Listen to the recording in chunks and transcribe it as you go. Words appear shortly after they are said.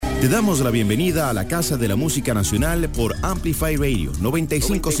Te damos la bienvenida a la Casa de la Música Nacional por Amplify Radio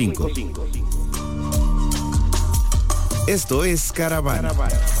 95.5. Esto es Caravana.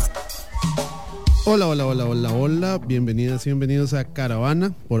 Hola. Bienvenidas y bienvenidos a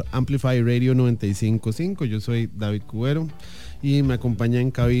Caravana por Amplify Radio 95.5. Yo soy David Cubero y me acompaña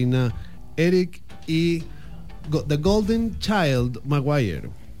en cabina Eric y The Golden Child Maguire.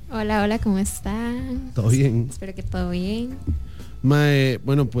 Hola, ¿cómo están? ¿Todo bien? Espero que todo bien.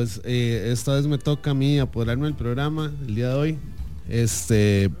 Bueno, pues esta vez me toca a mí apoderarme del programa el día de hoy.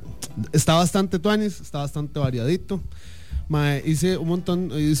 Está bastante tuanis, está bastante variadito. Hice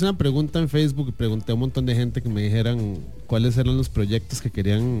una pregunta en Facebook y pregunté a un montón de gente que me dijeran cuáles eran los proyectos que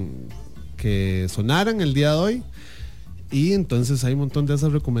querían que sonaran el día de hoy. Y entonces hay un montón de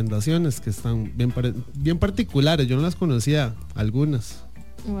esas recomendaciones que están bien particulares. Yo no las conocía, algunas.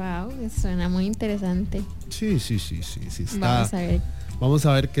 Wow, suena muy interesante. Sí, está. Vamos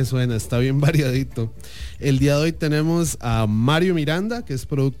a ver qué suena, está bien variadito. El día de hoy tenemos a Mario Miranda, que es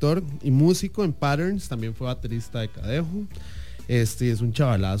productor y músico en Patterns, también fue baterista de Cadejo. Es un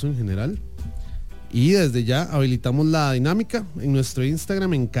chavalazo en general. Y desde ya habilitamos la dinámica en nuestro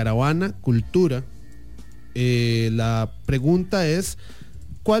Instagram en Caravana Cultura. La pregunta es: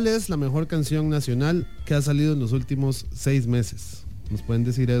 ¿cuál es la mejor canción nacional que ha salido en los últimos 6 meses? Nos pueden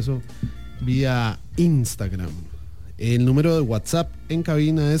decir eso vía Instagram. El número de WhatsApp en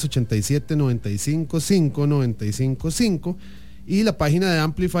cabina es 87955955 y la página de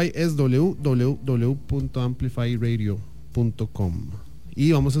Amplify es www.amplifyradio.com.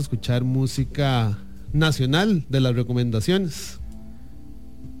 Y vamos a escuchar música nacional de las recomendaciones.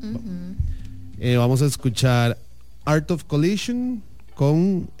 Vamos a escuchar Art of Collision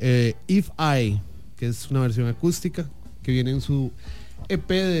con If I, que es una versión acústica que viene en su EP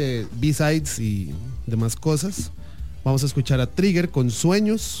de B-Sides y demás cosas. Vamos a escuchar a Trigger con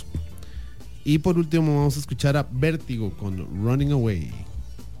Sueños. Y por último vamos a escuchar a Vértigo con Running Away.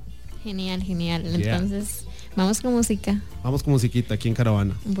 Genial. Entonces, vamos con música. Vamos con musiquita aquí en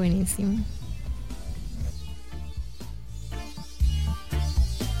Caravana. Buenísimo.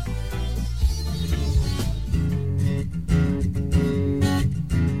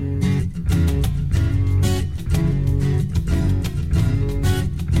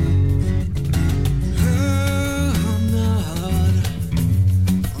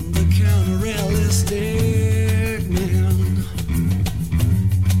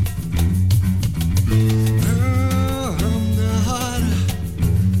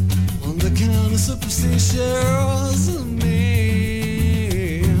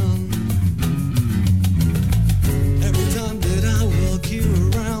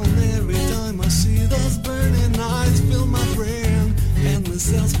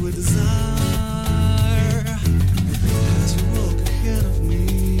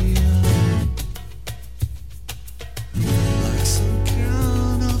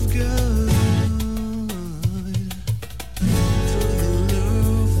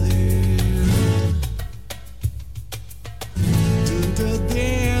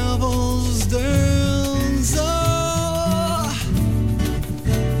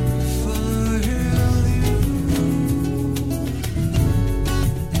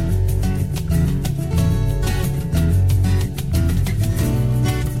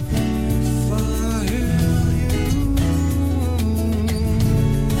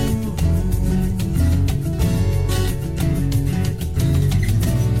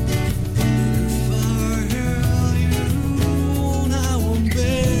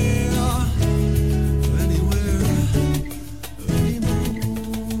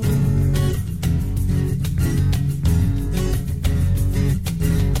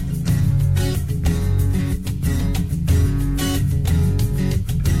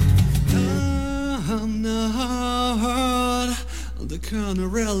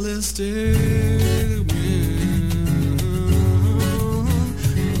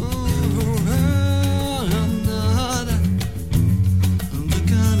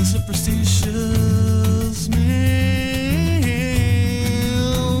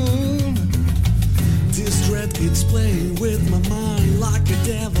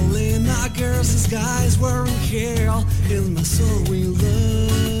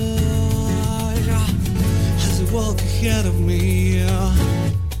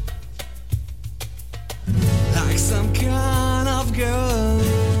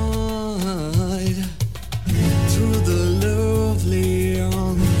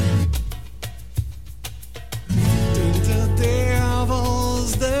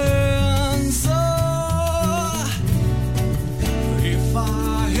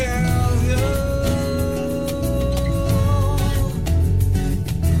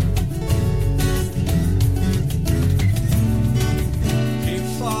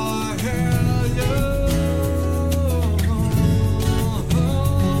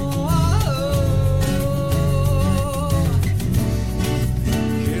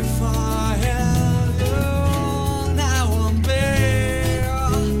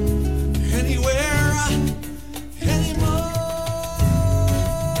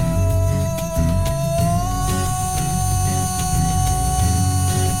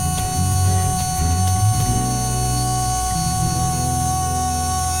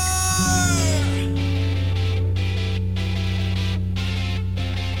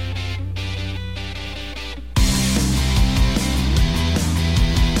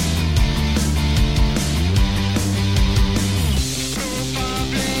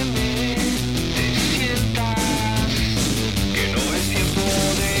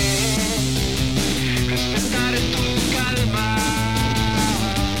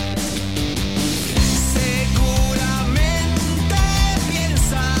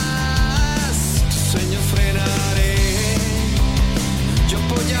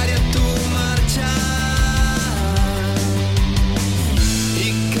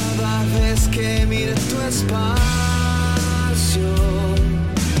 despacio.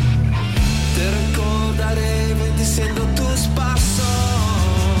 Te recordaré bendiciendo tus pasos.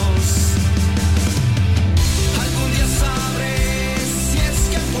 Algún día sabré si es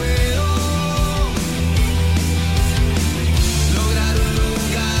que puedo lograr un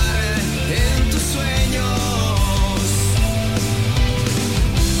lugar en tus sueños.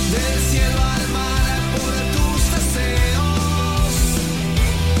 Del cielo al mar por tus deseos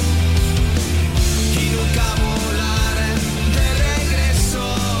y nunca volar de regreso.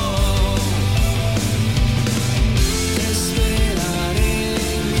 Te esperaré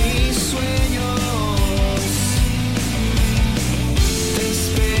en mis sueños. Te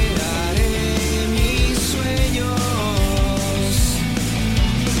esperaré en mis sueños.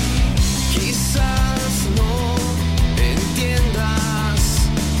 Quizás no entiendas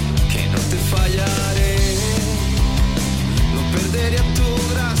que no te fallaré, no perderé tu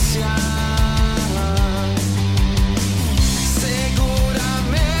gracia.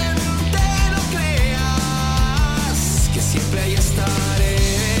 Seguramente no creas que siempre ahí estaré.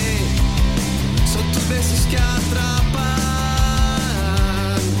 Son tus besos que atrapan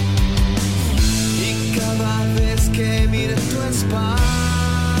y cada vez que mire tu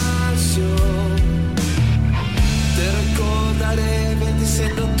espacio te recordaré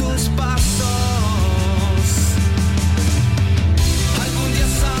bendiciendo tus pasos. Algún día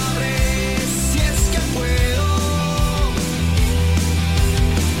sabré si es que puedo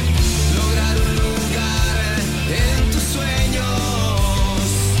lograr un lugar en tus sueños.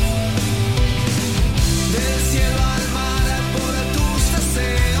 Del cielo al mar por tus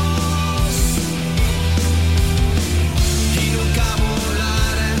deseos y nunca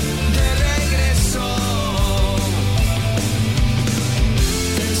volar de regreso.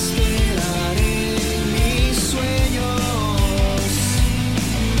 Te esperaré en mis sueños.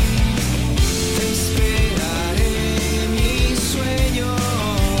 Te esperaré en mis sueños.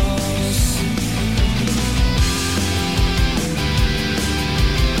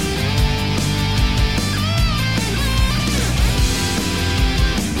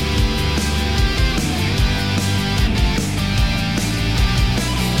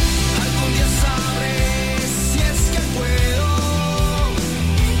 Algún día sabré si es que puedo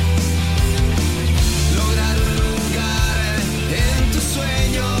lograr un lugar en tus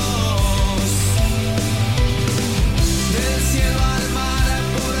sueños. Del cielo al mar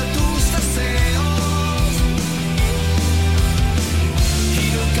por tus deseos y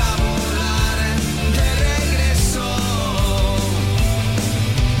nunca volar de regreso.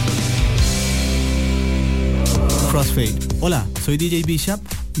 Crossfade. Hola, soy DJ Bishop.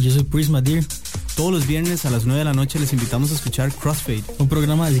 Y yo soy Prisma Deer, Todos los viernes a las 9 de la noche les invitamos a escuchar Crossfade, un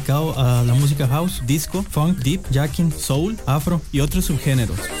programa dedicado a la música house, disco, funk, deep, jacking, soul, afro. y otros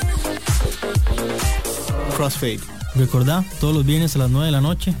subgéneros. Crossfade. Recordá, todos los viernes a las 9 de la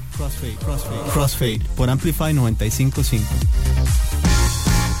noche. Crossfade por Amplify 95.5.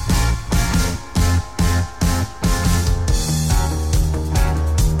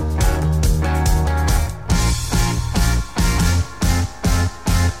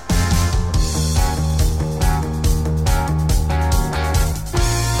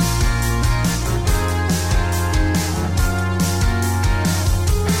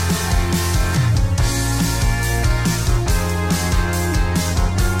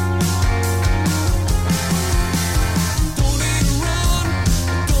 Tú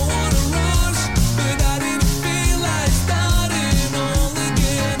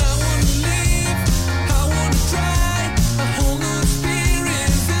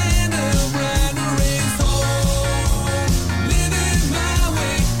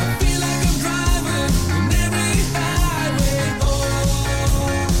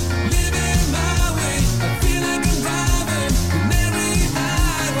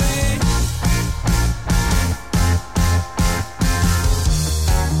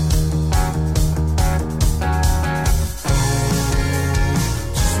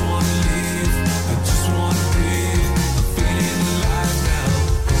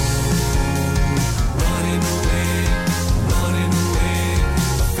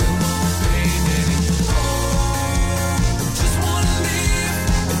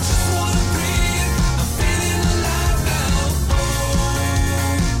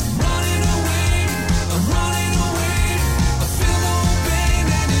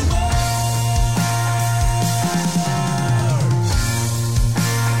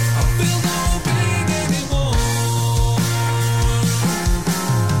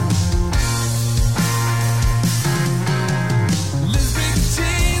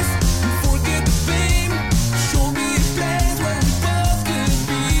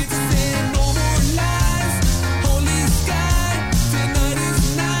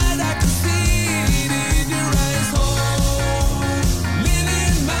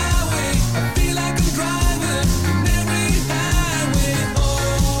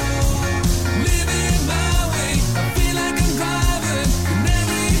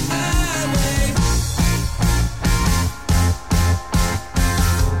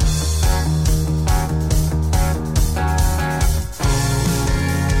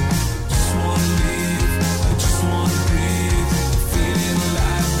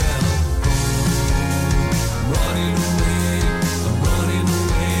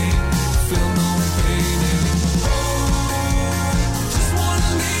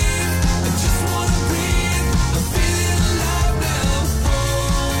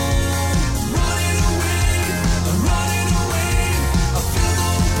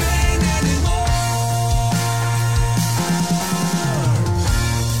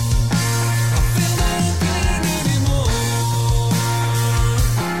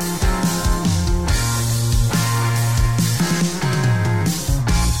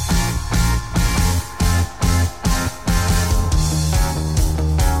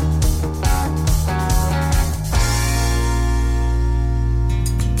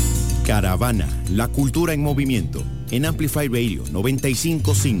Caravana, la cultura en movimiento, en Amplify Radio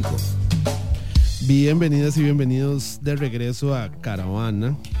 955. Bienvenidas y bienvenidos de regreso a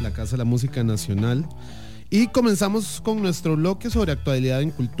Caravana, la Casa de la Música Nacional. Y comenzamos con nuestro bloque sobre actualidad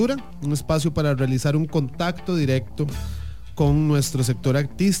en cultura, un espacio para realizar un contacto directo con nuestro sector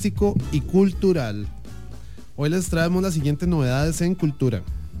artístico y cultural. Hoy les traemos las siguientes novedades en cultura.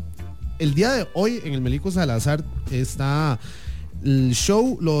 El día de hoy en el Melico Salazar está el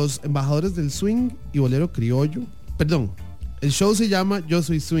show Los Embajadores del Swing y Bolero Criollo. Perdón, el show se llama Yo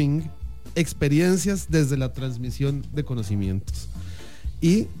Soy Swing, experiencias desde la transmisión de conocimientos.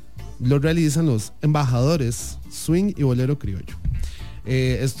 Y lo realizan los Embajadores Swing y Bolero Criollo.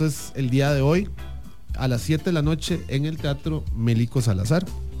 Esto es el día de hoy a las 7 de la noche en el Teatro Melico Salazar.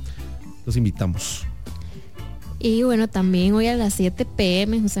 Los invitamos. Y bueno, también hoy a las 7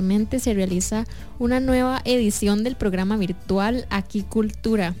 p.m. justamente se realiza una nueva edición del programa virtual Aquí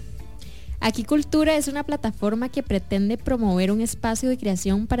Cultura. Aquí Cultura es una plataforma que pretende promover un espacio de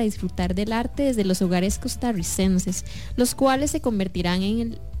creación para disfrutar del arte desde los hogares costarricenses, los cuales se convertirán en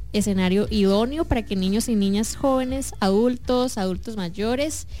el escenario idóneo para que niños y niñas jóvenes, adultos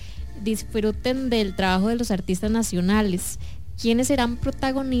mayores, disfruten del trabajo de los artistas nacionales, quienes serán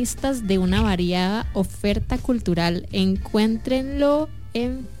protagonistas de una variada oferta cultural. Encuéntrenlo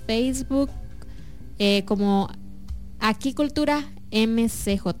en Facebook como Aquí Cultura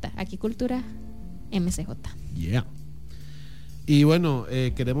MCJ. Aquí Cultura MCJ. Yeah. Y bueno,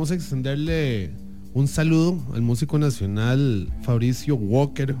 queremos extenderle un saludo al músico nacional Fabricio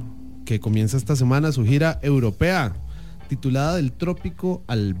Walker, que comienza esta semana su gira europea titulada Del Trópico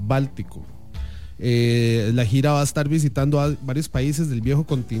al Báltico. La gira va a estar visitando a varios países del viejo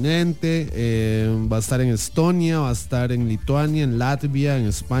continente, va a estar en Estonia, va a estar en Lituania, en Latvia, en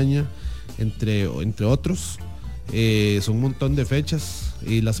España, entre otros. Son un montón de fechas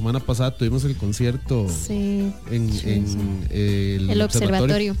y la semana pasada tuvimos el concierto en el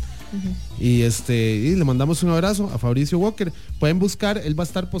observatorio. Uh-huh. Y le mandamos un abrazo a Fabricio Walker. Pueden buscar, él va a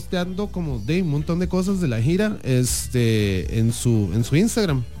estar posteando como de un montón de cosas de la gira en su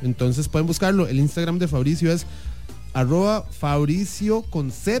Instagram. Entonces pueden buscarlo. El Instagram de Fabricio es @Fabricio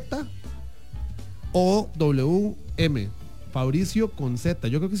con Z o WM. Fabricio con Z.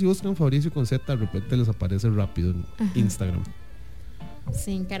 Yo creo que si buscan Fabricio con Z, de repente les aparece rápido en Instagram.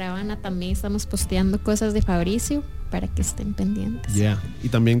 Sí, en Caravana también estamos posteando cosas de Fabricio para que estén pendientes. Y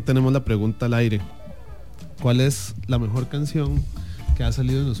también tenemos la pregunta al aire. ¿Cuál es la mejor canción que ha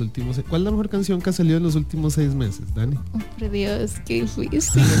salido en los últimos... ¿Cuál es la mejor canción que ha salido en los últimos 6 meses, Dani? Oh, por Dios, qué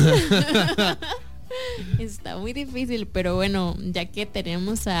difícil. Está muy difícil, pero bueno, ya que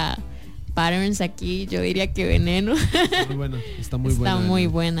tenemos a Patterns aquí, yo diría que Veneno. Está muy buena. Está muy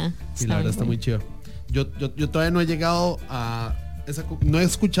buena. Sí, la verdad está muy chido. Yo todavía no he llegado a... no he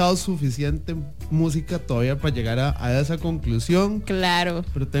escuchado suficiente música todavía para llegar a esa conclusión. Claro.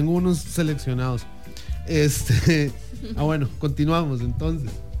 Pero tengo unos seleccionados. Bueno, continuamos entonces.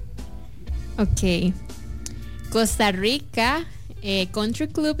 Ok. Costa Rica Country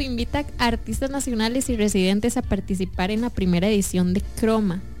Club invita a artistas nacionales y residentes a participar en la primera edición de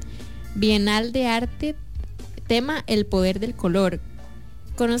Croma, Bienal de Arte, tema El Poder del Color.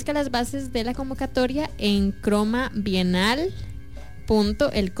 Conozca las bases de la convocatoria en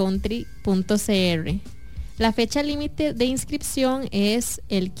cromabienal.elcountry.cr. La fecha límite de inscripción es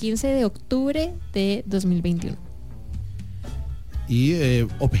el 15 de octubre de 2021. Y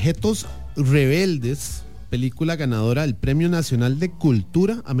Objetos Rebeldes, película ganadora del Premio Nacional de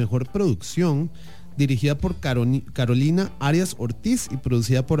Cultura a Mejor Producción, dirigida por Carolina Arias Ortiz y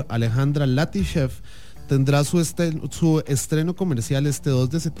producida por Alejandra Latishev, tendrá su estreno comercial este 2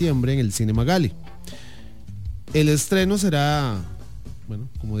 de septiembre en el Cine Magali. El estreno será, bueno,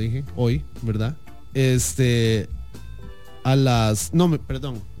 como dije, hoy, ¿verdad? A las... No,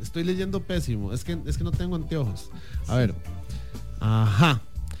 perdón, estoy leyendo pésimo, es que no tengo anteojos. A ver. Ajá.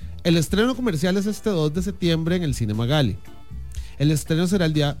 El estreno comercial es este 2 de septiembre en el Cine Magali. El estreno será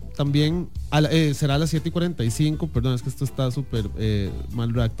el día también, será a las 7:45. Perdón, es que esto está súper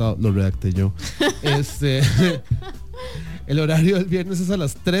mal redactado. Lo redacté yo. El horario del viernes es a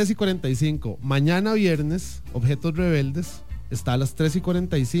las 3:45. Mañana viernes, Objetos Rebeldes está a las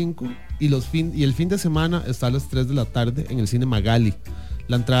 3:45 y el fin de semana está a las 3 de la tarde en el Cine Magali.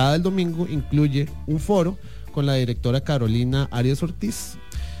 La entrada del domingo incluye un foro con la directora Carolina Arias Ortiz.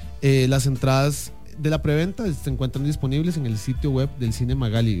 Las entradas de la preventa se encuentran disponibles en el sitio web del Cine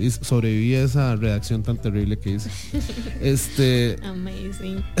Magali. Sobreviví a esa redacción tan terrible que hice.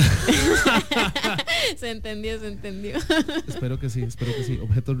 Amazing. Se entendió. Espero que sí.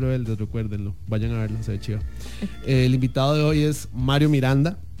 Objetos Rebeldes, recuérdenlo. Vayan a verlo, se ve chido. El invitado de hoy es Mario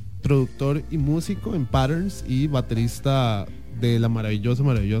Miranda. productor y músico en Patterns y baterista de la maravillosa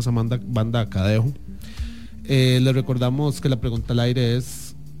banda Cadejo. Les recordamos que la pregunta al aire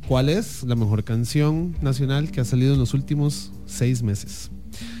es: ¿cuál es la mejor canción nacional que ha salido en los últimos 6 meses?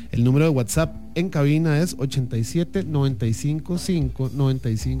 El número de WhatsApp en cabina es 87 95 5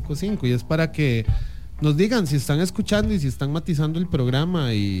 95 5 y es para que nos digan si están escuchando y si están matizando el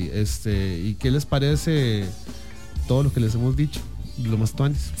programa y qué les parece todo lo que les hemos dicho, lo más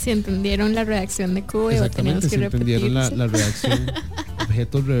tuanis. Si entendieron la redacción de Cuba o tenemos que si repetir. entendieron la redacción.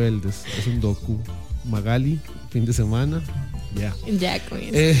 Objetos rebeldes, es un docu. Magali, fin de semana, ya. Ya con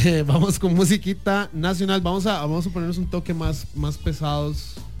eso. Vamos con musiquita nacional, vamos a ponernos un toque más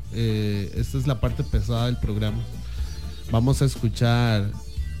pesados. Esta es la parte pesada del programa. Vamos a escuchar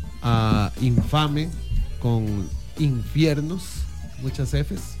a Infame con Infiernos, muchas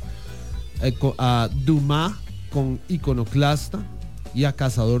Fs, a Dumas con Iconoclasta y a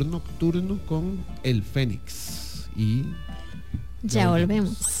Cazador Nocturno con El Fénix. Y ya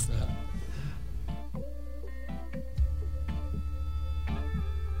volvemos.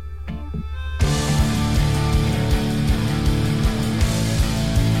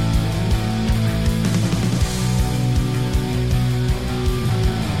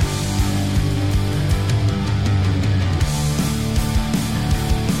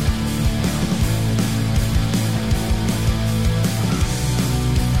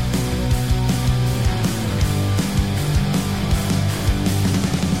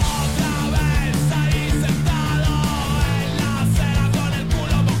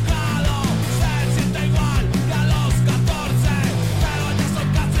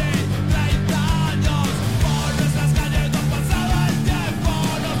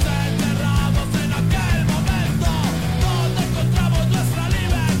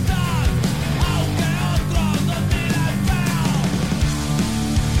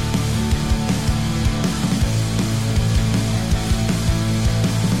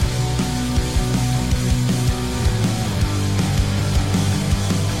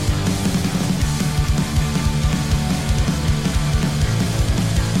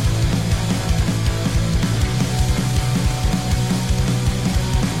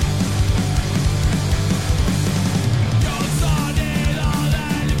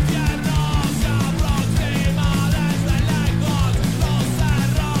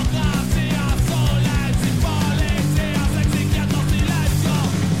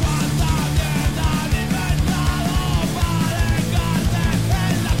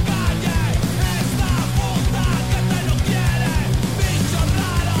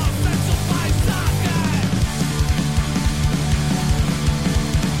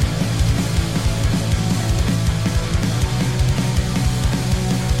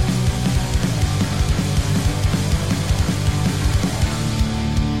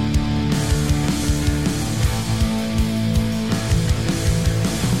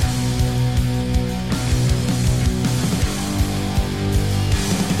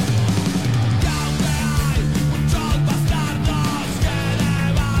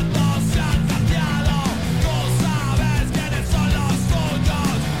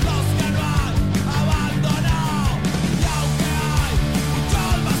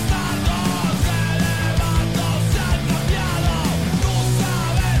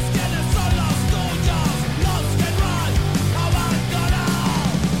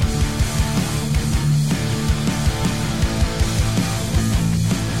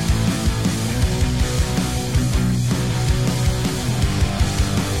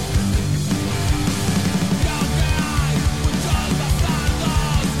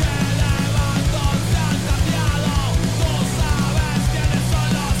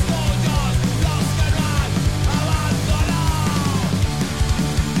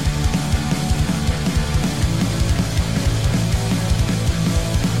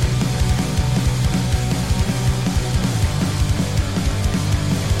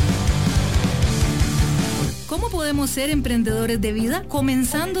 podemos ser emprendedores de vida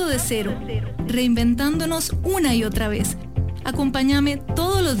comenzando de cero, reinventándonos una y otra vez. Acompáñame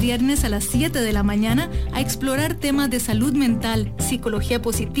todos los viernes a las 7 de la mañana a explorar temas de salud mental, psicología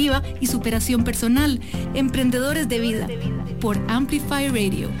positiva y superación personal. Emprendedores de vida, por Amplify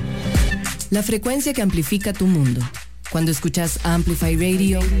Radio. La frecuencia que amplifica tu mundo. Cuando escuchas Amplify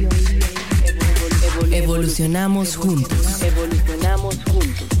Radio, evolucionamos juntos.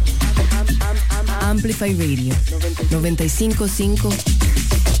 Amplify Radio 95.5,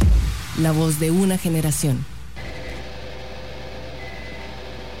 la voz de una generación.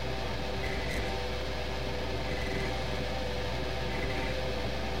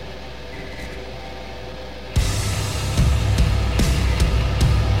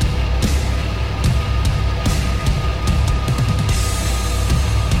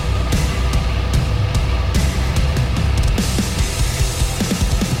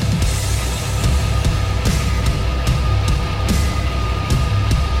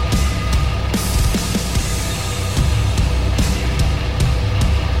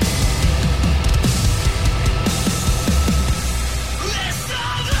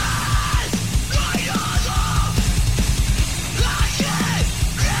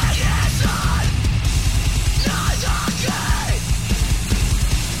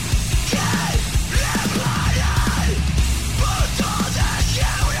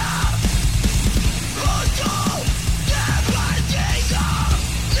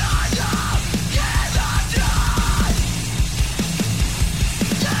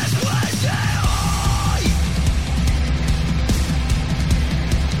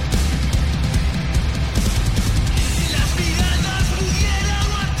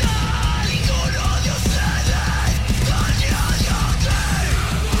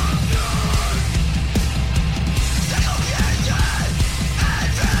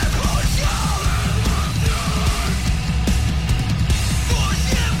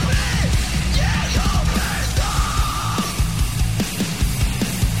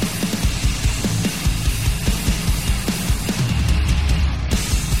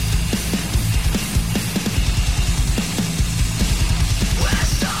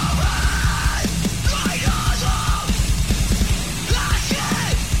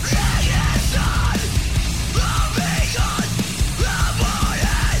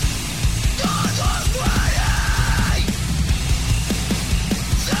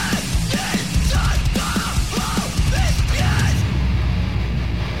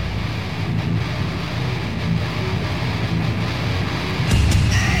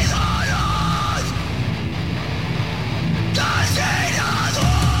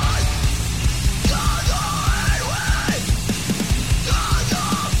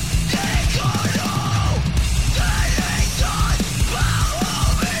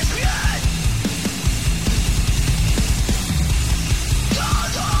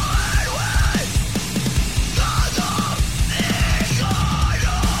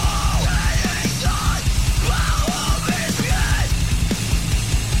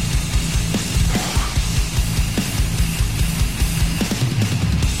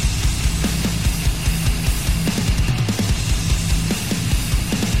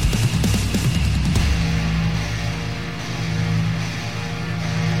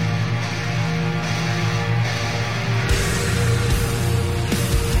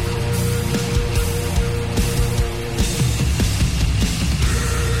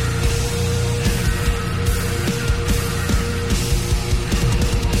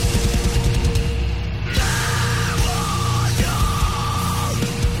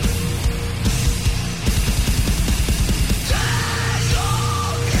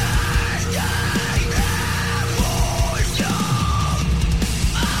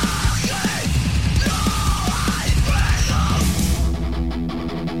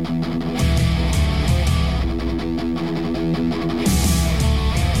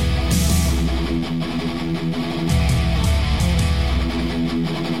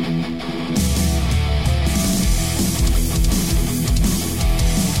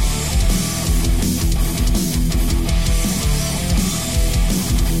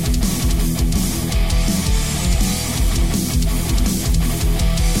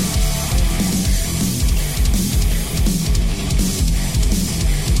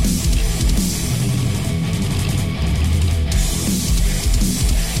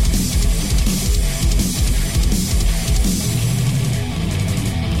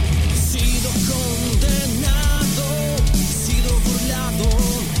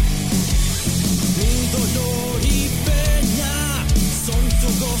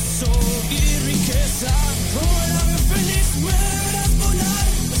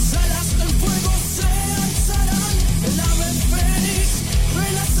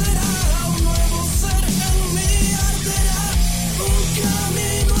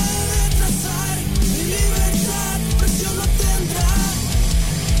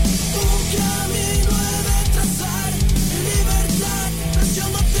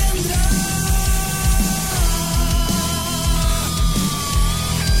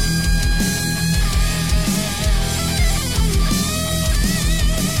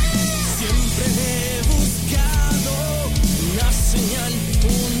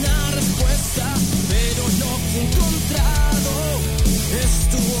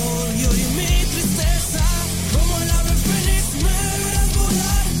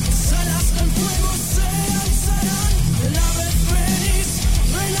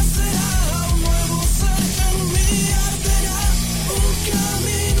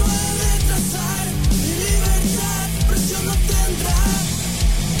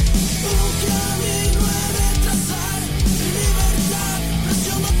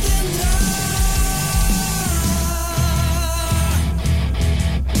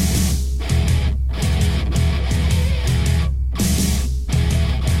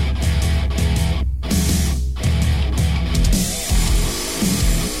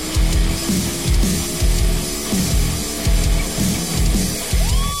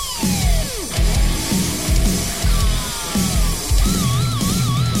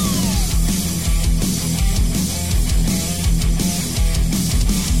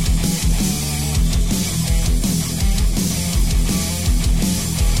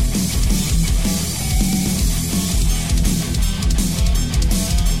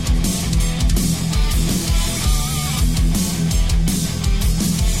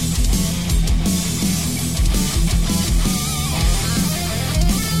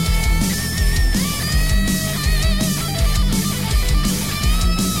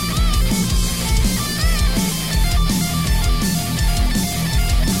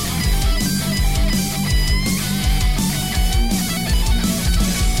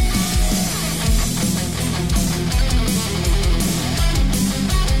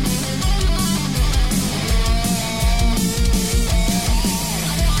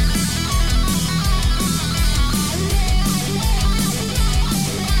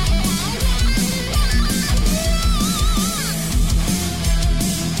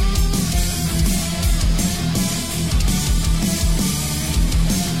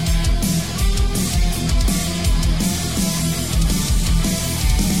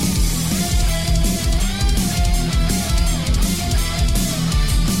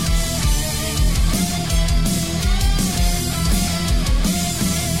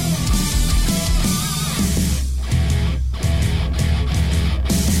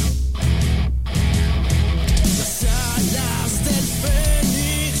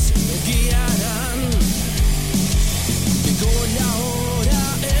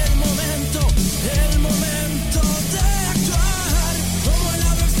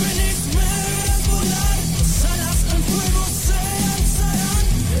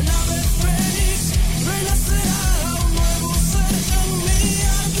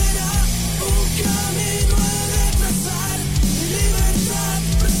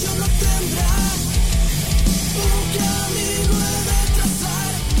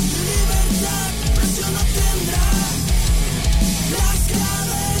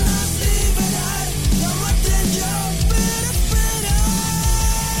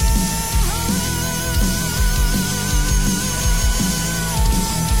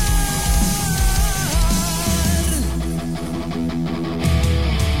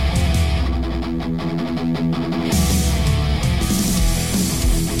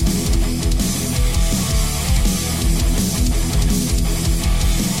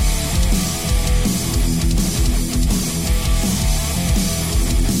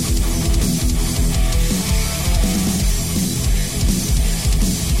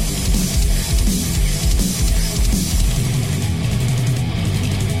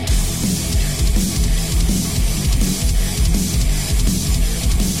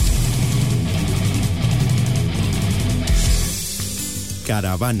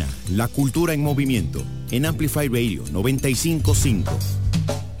 Caravana, la cultura en movimiento, en Amplify Radio 955.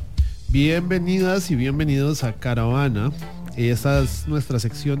 Bienvenidas y bienvenidos a Caravana. Esta es nuestra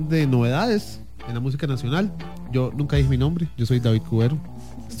sección de novedades en la música nacional. Yo nunca dije mi nombre, yo soy David Cubero.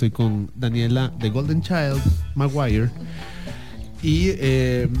 Estoy con Daniela de Golden Child Maguire. Y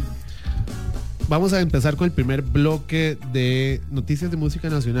vamos a empezar con el primer bloque de noticias de música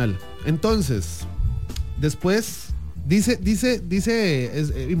nacional. Entonces, después,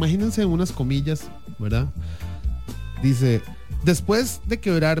 imagínense unas comillas, ¿verdad? Dice, después de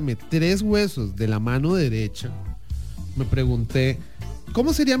quebrarme 3 huesos de la mano derecha, me pregunté,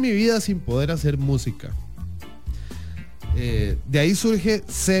 ¿cómo sería mi vida sin poder hacer música? De ahí surge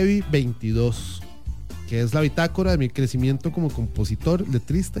Sevi 22, que es la bitácora de mi crecimiento como compositor,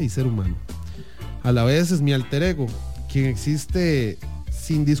 letrista y ser humano. A la vez es mi alter ego, quien existe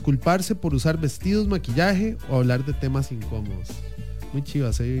sin disculparse por usar vestidos, maquillaje o hablar de temas incómodos. Muy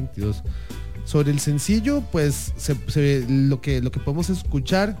chiva, Sevi 22. Sobre el sencillo, pues lo que podemos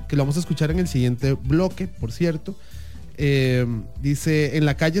escuchar, que lo vamos a escuchar en el siguiente bloque, por cierto. Dice, en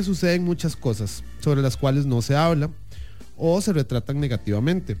la calle suceden muchas cosas sobre las cuales no se habla o se retratan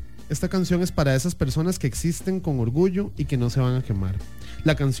negativamente. Esta canción es para esas personas que existen con orgullo y que no se van a quemar.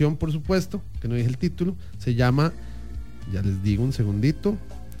 La canción, por supuesto, que no dije el título, se llama, ya les digo un segundito,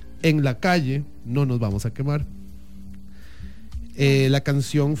 En la calle no nos vamos a quemar. La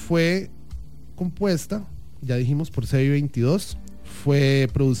canción fue compuesta, ya dijimos, por Sevi 22. Fue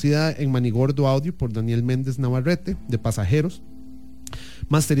producida en Manigordo Audio por Daniel Méndez Navarrete, de Pasajeros.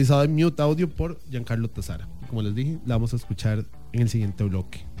 Masterizado en Mute Audio por Giancarlo Tazara. Como les dije, la vamos a escuchar en el siguiente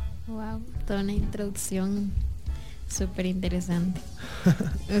bloque. Wow, toda una introducción súper interesante.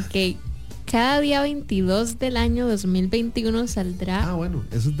 Ok, cada día 22 del año 2021 saldrá... Ah, bueno,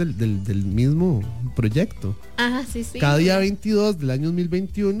 eso es del mismo proyecto. Ajá, sí. Cada día 22 del año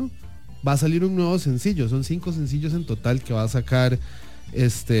 2021 va a salir un nuevo sencillo. Son 5 sencillos en total que va a sacar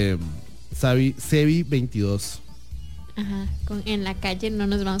Sevi 22. Ajá, en la calle no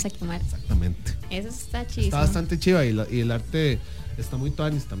nos vamos a quemar. Exactamente. Eso está chido. Está bastante chiva y el arte está muy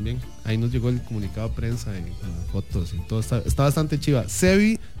tuanis también. Ahí nos llegó el comunicado de prensa y con las fotos y todo. Está bastante chiva.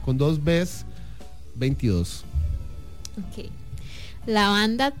 Sevi con 2 Bs 22. Ok. La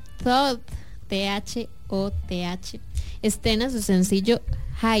banda Thought, THOTH, estrena su sencillo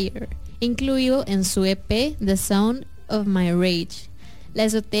Higher, incluido en su EP The Sound of My Rage. La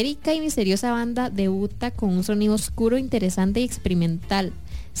esotérica y misteriosa banda debuta con un sonido oscuro, interesante y experimental.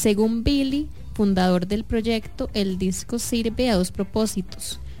 Según Billy, fundador del proyecto, el disco sirve a 2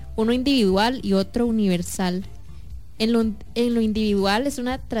 propósitos, uno individual y otro universal. En lo individual es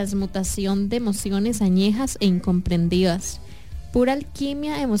una transmutación de emociones añejas e incomprendidas, pura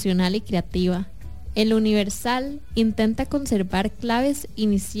alquimia emocional y creativa. En lo universal intenta conservar claves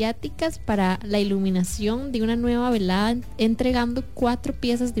iniciáticas para la iluminación de una nueva velada, entregando 4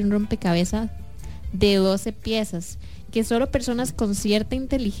 piezas de un rompecabezas de 12 piezas que solo personas con cierta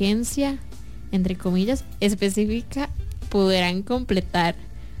inteligencia, entre comillas, específica podrán completar,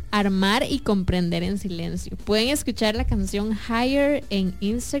 armar y comprender en silencio. Pueden escuchar la canción Higher en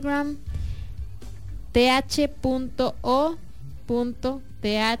Instagram, th.o.th-sound,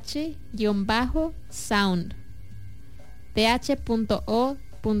 th.o.th-sound,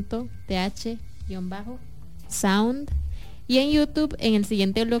 y en YouTube en el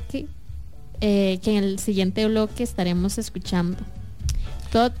siguiente bloque, que en el siguiente bloque estaremos escuchando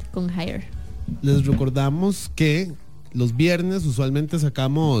Todd con Higher. Les recordamos que los viernes usualmente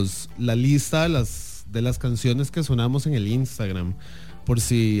sacamos la lista de las canciones que sonamos en el Instagram, por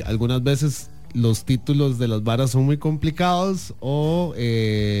si algunas veces los títulos de las varas son muy complicados o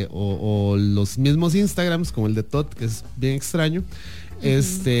los mismos Instagrams como el de Todd, que es bien extraño.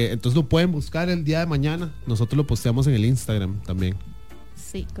 Entonces lo pueden buscar el día de mañana. Nosotros lo posteamos en el Instagram también.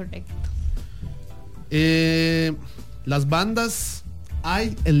 Sí, correcto. Las bandas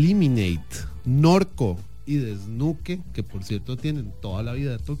I Eliminate, Norco y Desnuque, que por cierto tienen toda la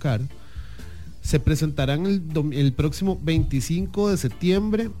vida de tocar, se presentarán el próximo 25 de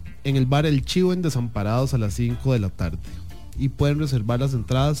septiembre en el bar El Chivo en Desamparados a las 5 de la tarde. Y pueden reservar las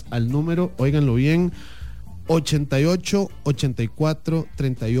entradas al número, óiganlo bien, 88 84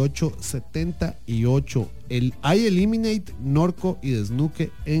 38 78. El I Eliminate, Norco y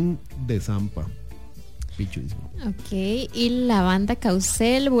Desnuque en Desampa. Pichudísimo. Ok, y la banda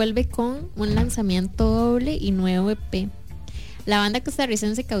Causel vuelve con un lanzamiento doble y nuevo EP. La banda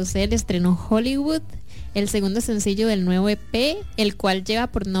costarricense Causel estrenó Hollywood, el segundo sencillo del nuevo EP, el cual lleva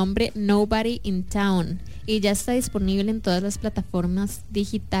por nombre Nobody in Town, y ya está disponible en todas las plataformas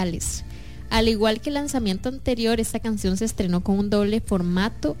digitales. Al igual que el lanzamiento anterior, esta canción se estrenó con un doble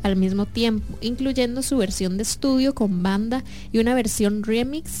formato al mismo tiempo, incluyendo su versión de estudio con banda y una versión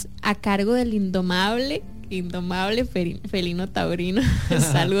remix a cargo del indomable Felino Taurino.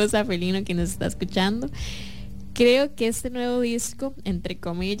 Saludos a Felino que nos está escuchando. Creo que este nuevo disco, entre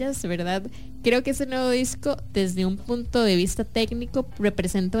comillas, ¿verdad? Creo que este nuevo disco, desde un punto de vista técnico,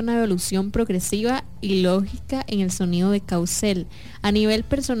 representa una evolución progresiva y lógica en el sonido de Causel. A nivel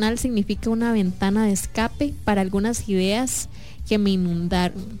personal, significa una ventana de escape para algunas ideas que me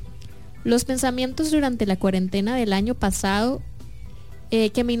inundaron. Los pensamientos durante la cuarentena del año pasado,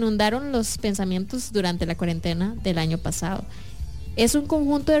 Es un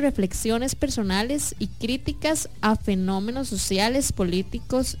conjunto de reflexiones personales y críticas a fenómenos sociales,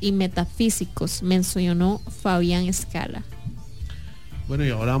 políticos y metafísicos, mencionó Fabián Escala. Bueno, y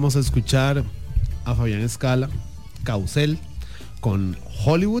ahora vamos a escuchar a Fabián Escala, Causel, con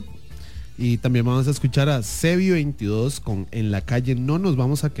Hollywood. Y también vamos a escuchar a Sebi 22 con En la calle no nos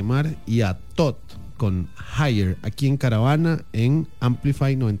vamos a quemar, y a Todd con Higher, aquí en Caravana en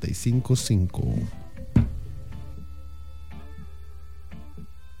Amplify 95.5.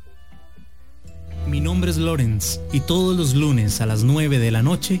 Mi nombre es Lorenz y todos los lunes a las 9 de la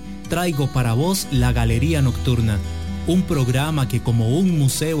noche traigo para vos La Galería Nocturna, un programa que, como un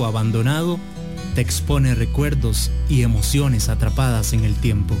museo abandonado, te expone recuerdos y emociones atrapadas en el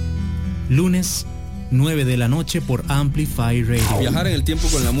tiempo. Lunes, 9 de la noche por Amplify Radio. Viajar en el tiempo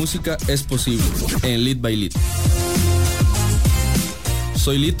con la música es posible en Lit by Lit.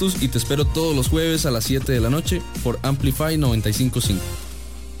 Soy Litus y te espero todos los jueves a las 7 de la noche por Amplify 95.5.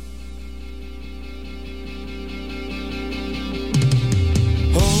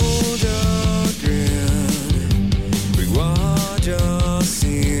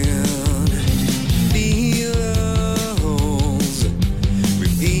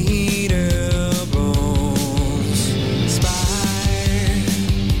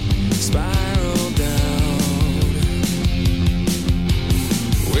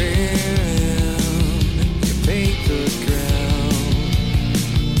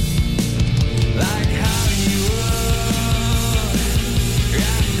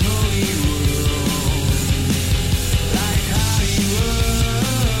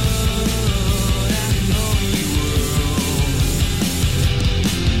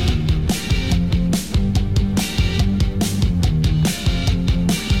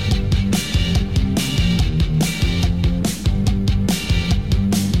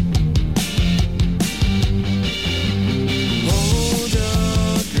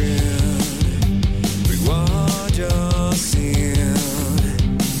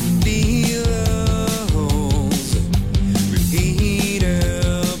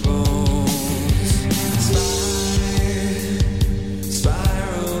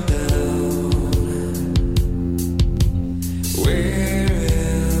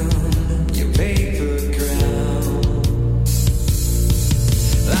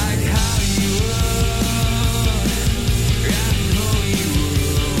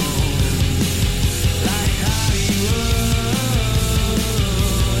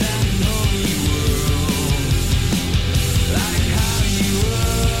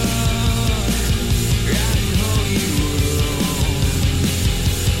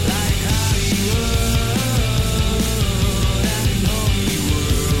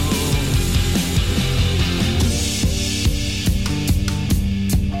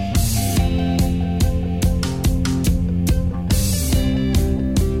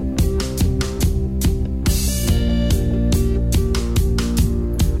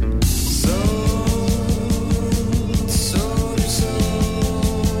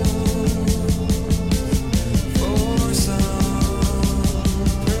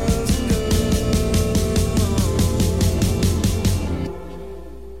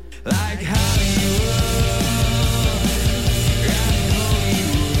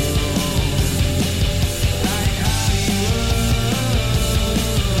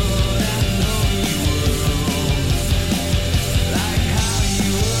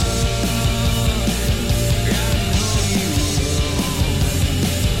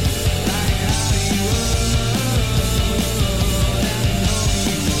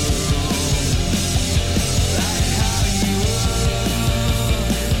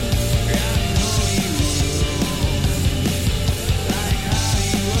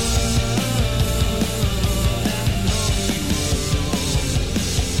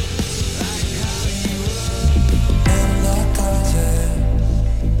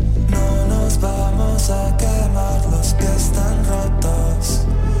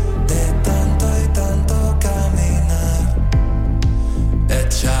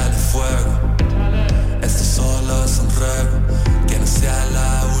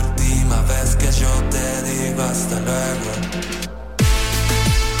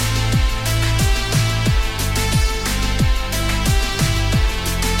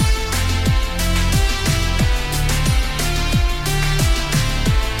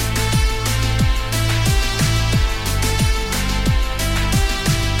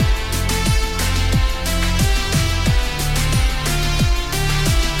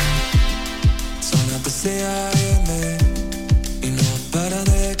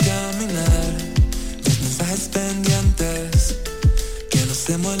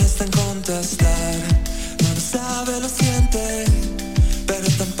 molesta en contestar. No lo sabe, lo siente, pero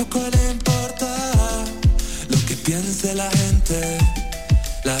tampoco le importa lo que piense la gente.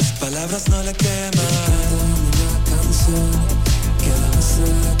 Las palabras no le queman. Una canción que no sé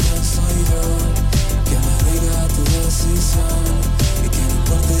quién soy yo, que me diga tu decisión y que no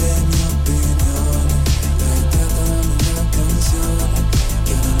importe mi opinión. Regálame una canción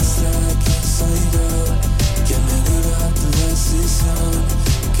que no sé quién soy yo, que me diga tu decisión,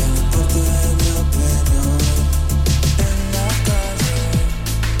 que no importe mi opinión. En la calle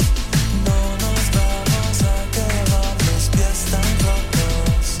no nos vamos a quedar los pies tan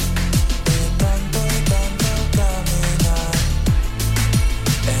rotos de tanto caminar.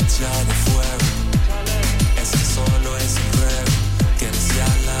 Échale fuego, ese solo es un ruego, que no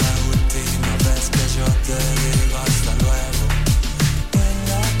sea la última vez que yo te digo hasta luego. En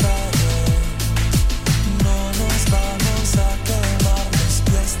la calle no nos vamos a quemar los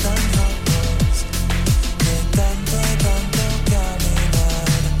pies tan rotos de tanto caminar.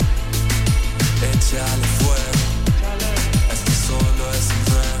 Échale fuego, esto solo es un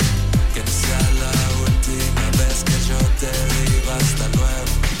ruego, que no sea la última vez que yo te digo hasta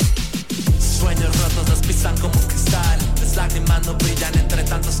luego. Sueños rotos los pisan como un cristal, las lágrimas no brillan entre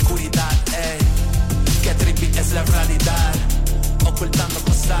tanta oscuridad, ey. Qué trippy es la realidad, ocultando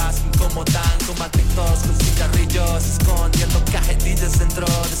cosas que incomodan, como adictos con cigarrillos, escondiendo cajetillas dentro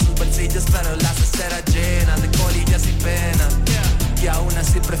de sus bolsillos, pero las aceras llenas de colillas y pena, y aún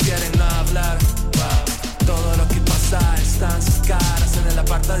así prefieren no hablar. Wow. Todo lo que pasa está en sus caras, en el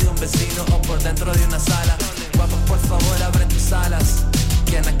aparta de un vecino o por dentro de una sala. Guapo, por favor, abre tus alas,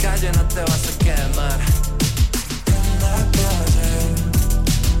 que en la calle no te vas a quemar. En la calle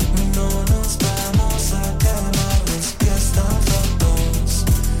no nos vamos a quemar los pies tan rotos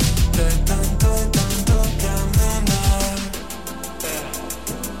de tanto caminar.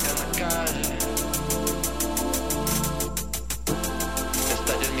 En la calle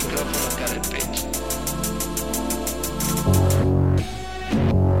estalla el micrófono, cara el pitch.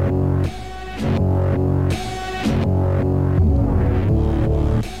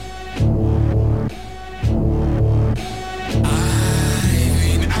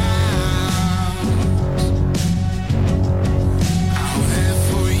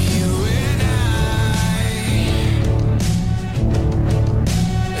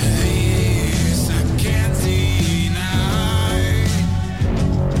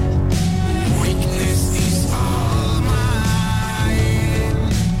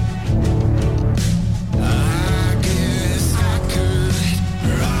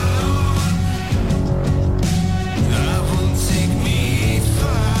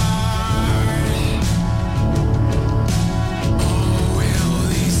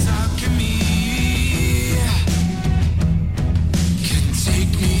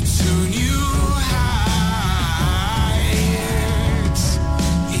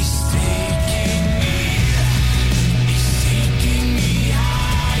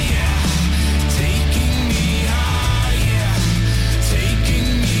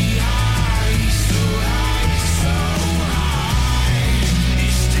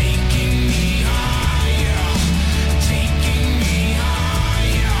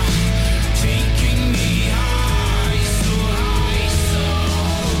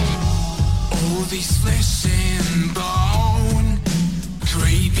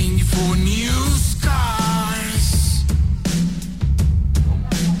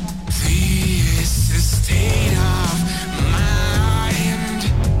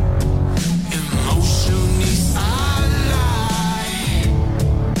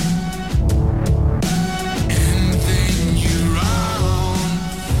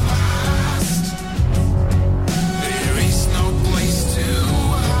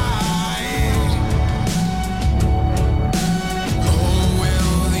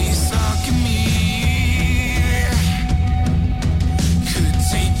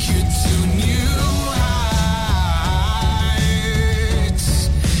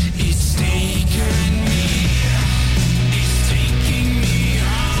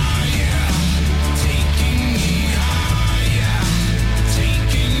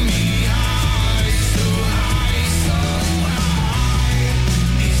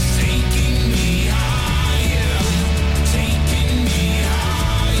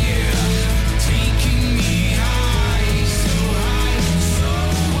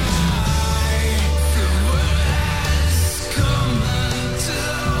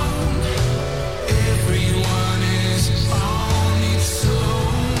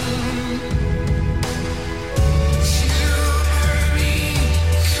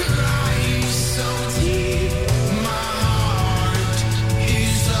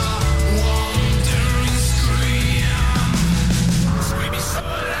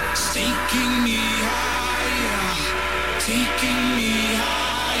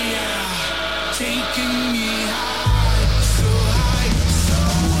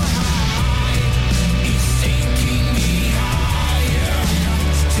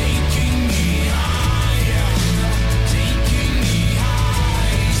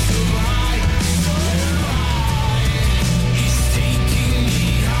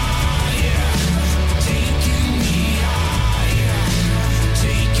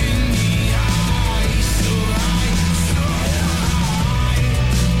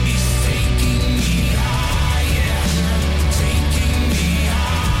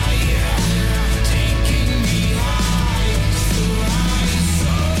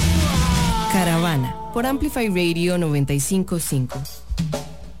 por Amplify Radio 955.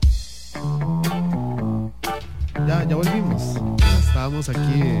 Ya volvimos. Estábamos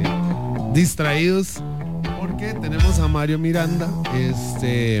aquí distraídos porque tenemos a Mario Miranda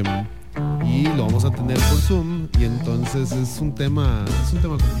y lo vamos a tener por Zoom, y entonces es un tema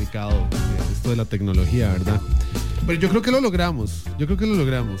complicado, esto de la tecnología, ¿verdad? Pero yo creo que lo logramos.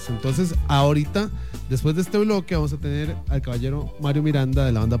 Entonces ahorita, después de este bloque, vamos a tener al caballero Mario Miranda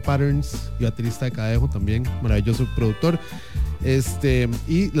de la banda Patterns y baterista de Cadejo también, maravilloso productor.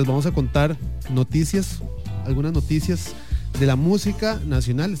 Y les vamos a contar algunas noticias de la música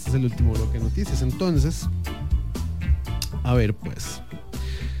nacional. Este es el último bloque de noticias. Entonces, a ver pues.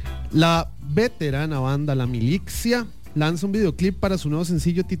 La veterana banda La Milicia lanza un videoclip para su nuevo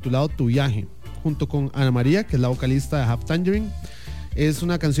sencillo titulado Tu Viaje, junto con Ana María, que es la vocalista de Half Tangerine. Es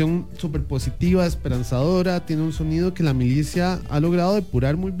una canción súper positiva, esperanzadora, tiene un sonido que La Milicia ha logrado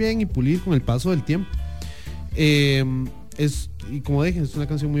depurar muy bien y pulir con el paso del tiempo. Y como dije, es una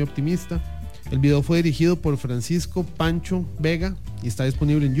canción muy optimista. El video fue dirigido por Francisco Pancho Vega y está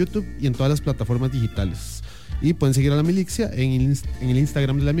disponible en YouTube y en todas las plataformas digitales. Y pueden seguir a La Milicia en el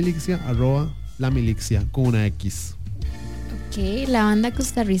Instagram de La Milicia, @LaMilicia con una X. Ok, la banda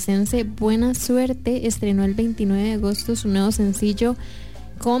costarricense Buena Suerte estrenó el 29 de agosto su nuevo sencillo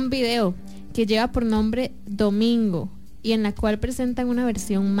con video, que lleva por nombre Domingo, y en la cual presentan una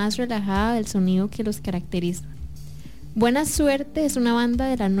versión más relajada del sonido que los caracteriza. Buena Suerte es una banda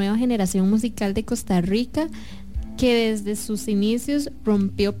de la nueva generación musical de Costa Rica que desde sus inicios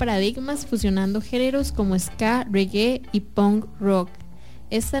rompió paradigmas fusionando géneros como ska, reggae y punk rock.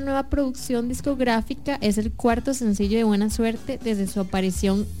 Esta nueva producción discográfica es el cuarto sencillo de Buena Suerte desde su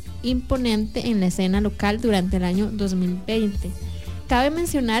aparición imponente en la escena local durante el año 2020. Cabe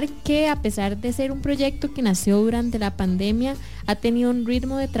mencionar que, a pesar de ser un proyecto que nació durante la pandemia, ha tenido un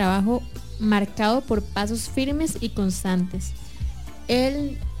ritmo de trabajo marcado por pasos firmes y constantes.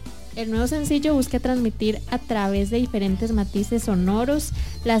 El nuevo sencillo busca transmitir a través de diferentes matices sonoros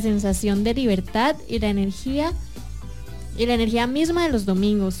la sensación de libertad y la energía misma de los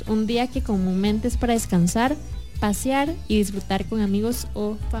domingos, un día que comúnmente es para descansar, pasear y disfrutar con amigos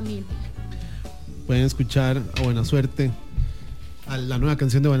o familia. Pueden escuchar a Buena Suerte, a la nueva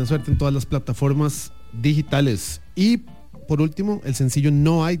canción de Buena Suerte, en todas las plataformas digitales. Y por último, el sencillo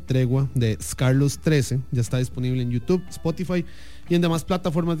No Hay Tregua de Carlos 13 ya está disponible en YouTube, Spotify y en demás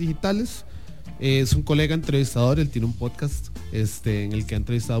plataformas digitales. Es un colega entrevistador, él tiene un podcast en el que ha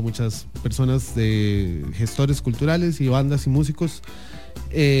entrevistado a muchas personas, de gestores culturales y bandas y músicos.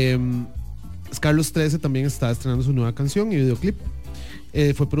 Carlos 13 también está estrenando su nueva canción y videoclip.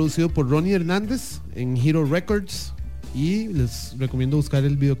 Fue producido por Ronnie Hernández en Hero Records y les recomiendo buscar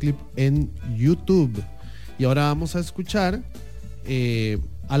el videoclip en YouTube. Y ahora vamos a escuchar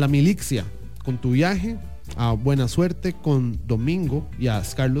a La Milicia con Tu Viaje, a Buena Suerte con Domingo y a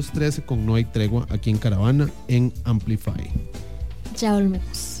Carlos 13 con No Hay Tregua, aquí en Caravana en Amplify. Ya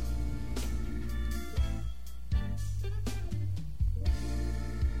volvemos.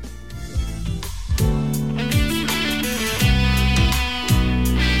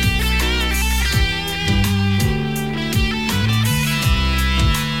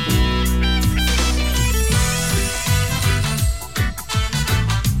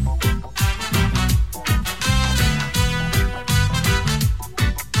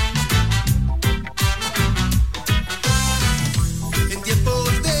 En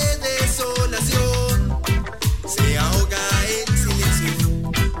tiempos de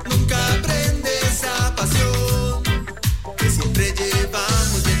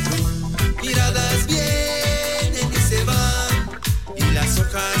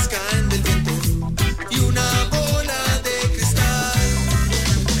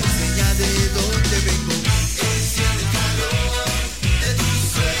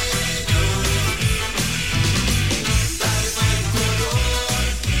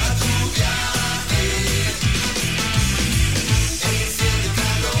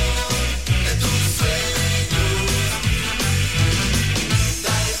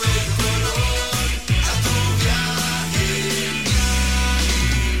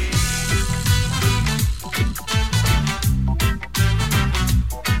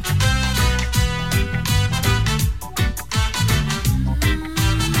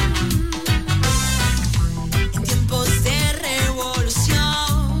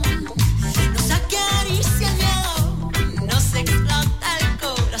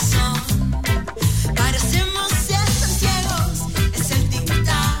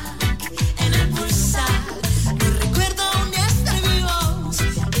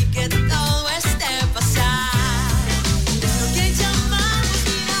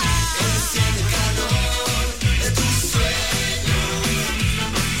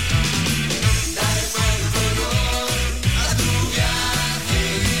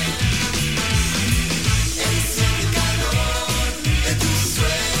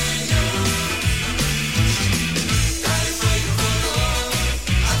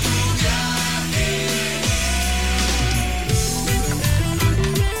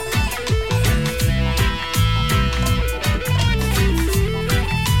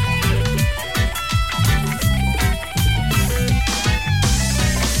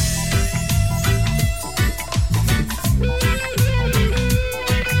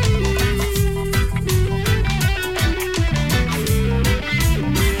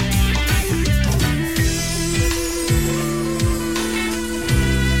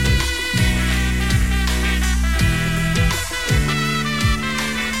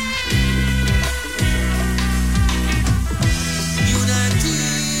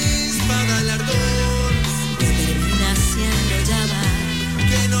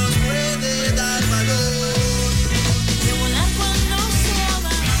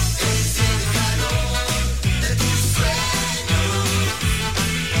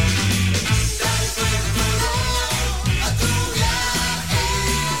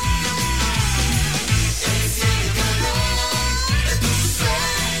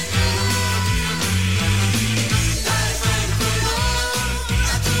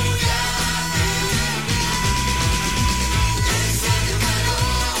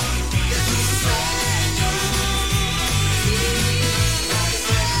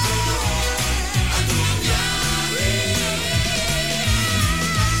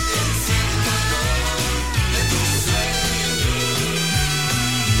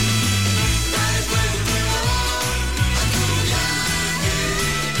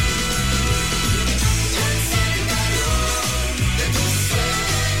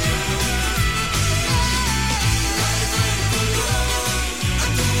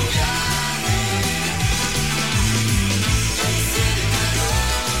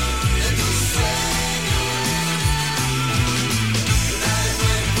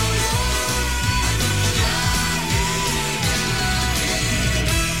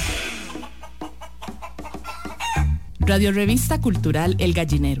Radiorevista Cultural El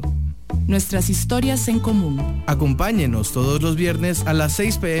Gallinero. Nuestras historias en común. Acompáñenos todos los viernes a las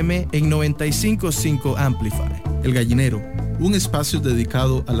 6 p.m. en 95.5 Amplify. El Gallinero, un espacio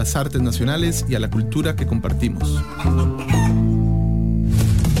dedicado a las artes nacionales y a la cultura que compartimos.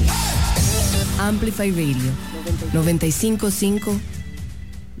 Amplify Radio 95.5,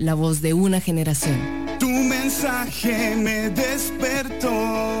 la voz de una generación. Tu mensaje me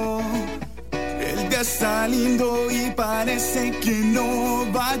despertó. El día está lindo y parece que no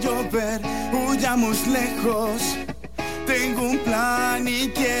va a llover. Huyamos lejos. Tengo un plan y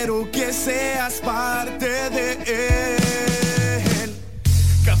quiero que seas parte de él.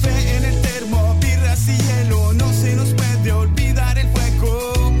 Café en el termo, birras y hielo. No se nos puede olvidar el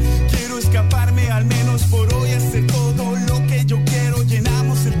fuego. Quiero escaparme al menos por hoy, hacer todo lo que yo quiero.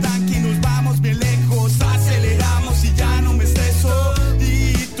 Llenamos el tanque y nos vamos bien lejos. Aceleramos y ya no me estreso.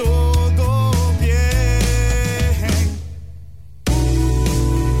 Y todo bien.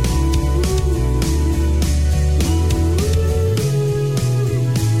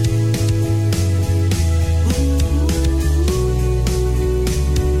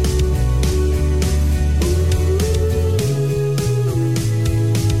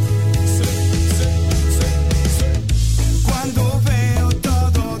 Cuando veo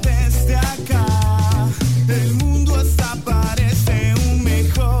todo desde acá, el mundo hasta parece un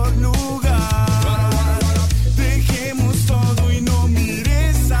mejor lugar. Dejemos todo y no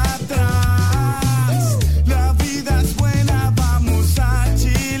mires atrás. La vida es buena, vamos a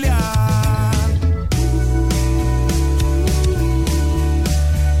chilear.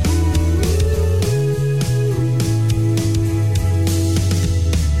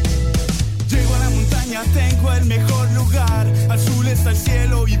 Llego a la montaña, tengo el mejor lugar. Azul está el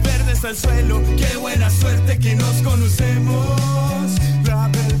cielo y verde está el suelo. Qué buena suerte que nos conocemos. La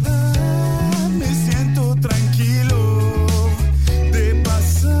verdad, me siento tranquilo de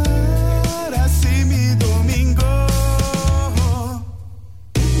pasar así mi domingo.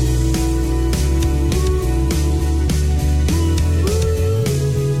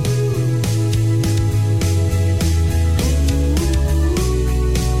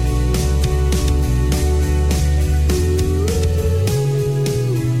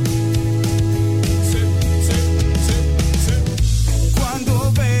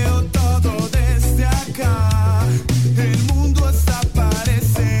 Cuando veo todo desde acá, el mundo hasta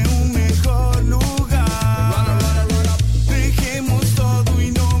parece un mejor lugar. Dejemos todo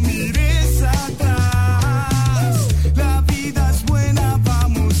y no mires atrás. La vida es buena,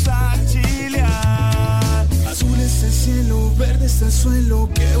 vamos a chilear. Azul es el cielo, verde está el suelo.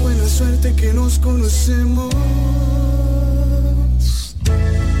 Qué buena suerte que nos conocemos.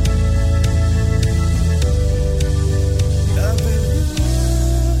 La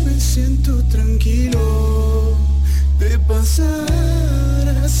verdad, me siento tranquilo de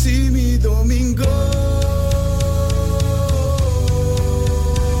pasar así mi domingo.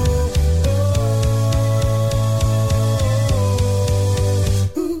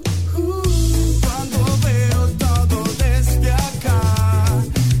 Cuando veo todo desde acá,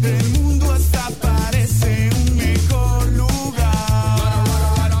 el mundo hasta parece un mejor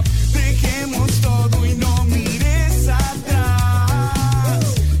lugar. Dejemos todo y no mires atrás.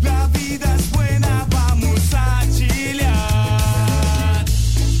 La vida es buena, vamos a chilear.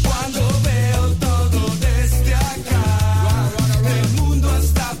 Cuando veo todo desde acá, el mundo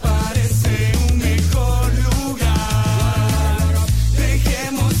hasta parece un mejor lugar.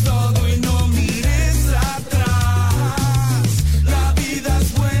 Dejemos todo y no mires atrás. La vida es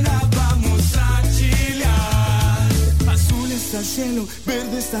buena, vamos a chilear. Azul está el cielo,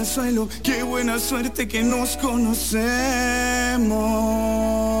 verde está el suelo. Qué buena suerte que nos conocemos.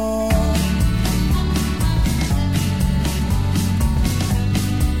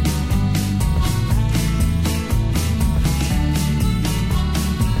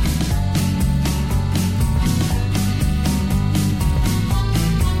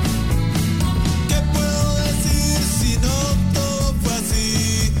 ¿Qué puedo decir si no todo fue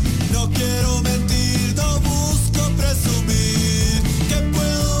así? No quiero mentir, no busco presumir. ¿Qué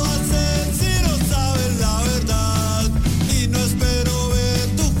puedo hacer si no sabes la verdad? Y no espero ver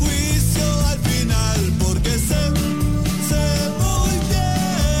tu juicio.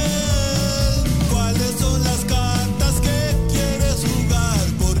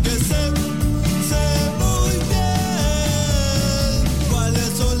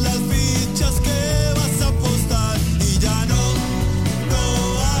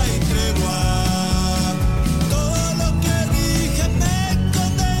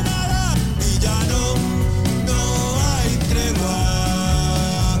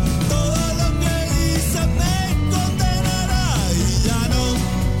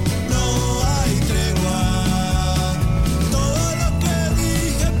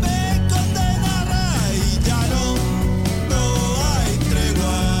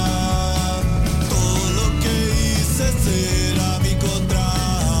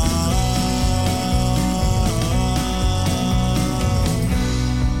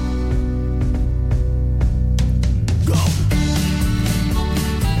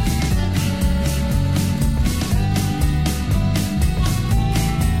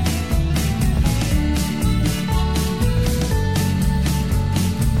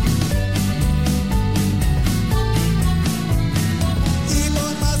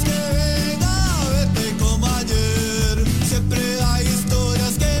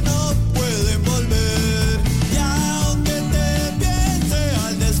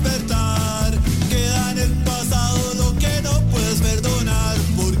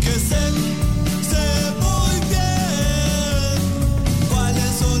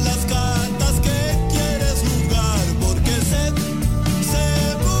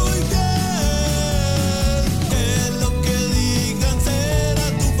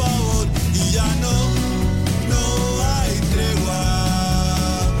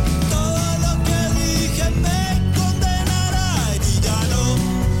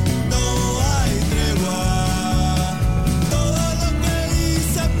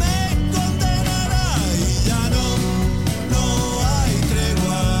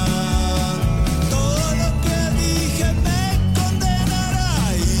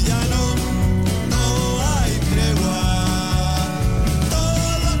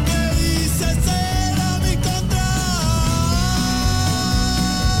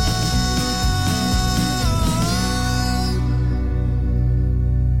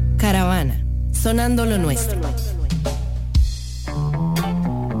 sonando lo nuestro.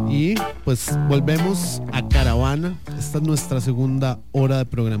 Y pues volvemos a Caravana. Esta es nuestra segunda hora de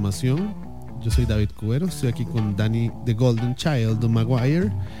programación. Yo soy David Cubero, estoy aquí con Danny The Golden Child de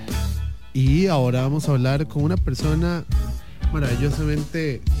Maguire. Y ahora vamos a hablar con una persona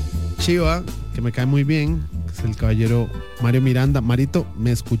maravillosamente chiva, que me cae muy bien, que es el caballero Mario Miranda. Marito,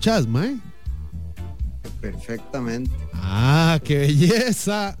 ¿me escuchás, mae? Perfectamente. Ah, qué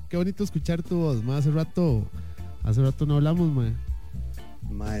belleza. Qué bonito escuchar tu voz, mae. Hace rato no hablamos, mae.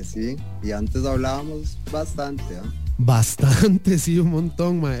 Mae, sí, y antes hablábamos bastante, ¿eh? Bastante, sí, un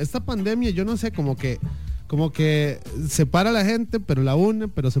montón, mae. Esta pandemia, yo no sé, como que separa a la gente, pero la une,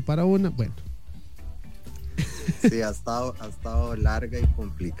 pero separa una, bueno. Sí, ha estado larga y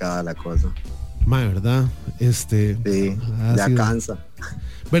complicada la cosa. Mae, ¿verdad? Sí, ya cansa.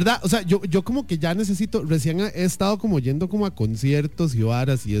 ¿Verdad? O sea, yo como que ya necesito, recién he estado como yendo como a conciertos y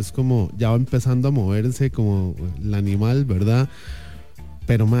varas y es como, ya va empezando a moverse como el animal, ¿verdad?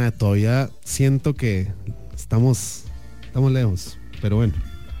 Pero mae, todavía siento que estamos lejos, pero bueno,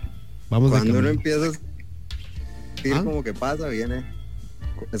 vamos. Cuando uno empieza a sentir como que pasa, viene,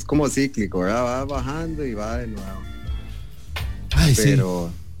 es como cíclico, ¿verdad? Va bajando y va de nuevo. Ay,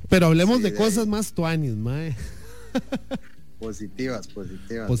 pero hablemos sí, de cosas más tuanis, mae. Positivas.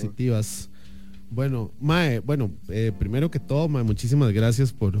 ¿Sí? Bueno, mae, primero que todo, mae, muchísimas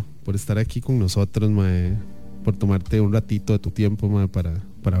gracias por estar aquí con nosotros, mae, por tomarte un ratito de tu tiempo, mae, para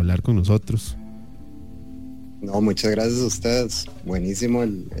hablar con nosotros. No, muchas gracias a ustedes. Buenísimo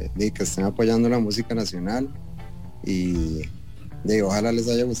que estén apoyando la música nacional y ojalá les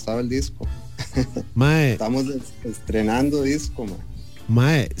haya gustado el disco. Mae, estamos estrenando disco, mae.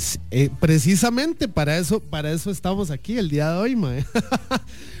 Mae, precisamente para eso estamos aquí el día de hoy, mae.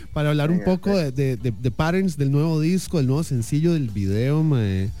 Para hablar un poco de Patterns, del nuevo disco, del nuevo sencillo, del video,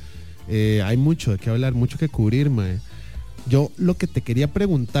 mae. Hay mucho de qué hablar, mucho que cubrir, mae. Yo lo que te quería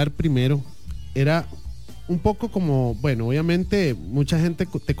preguntar primero era un poco como, bueno, obviamente mucha gente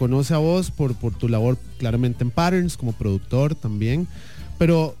te conoce a vos por tu labor claramente en Patterns, como productor también,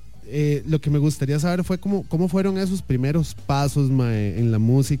 pero lo que me gustaría saber fue cómo fueron esos primeros pasos, mae, en la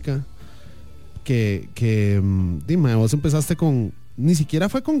música, dime, vos empezaste ni siquiera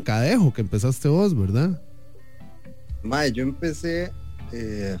fue con Cadejo que empezaste vos, ¿verdad? Mae, yo empecé,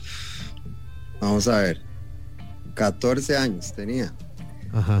 vamos a ver, 14 años tenía.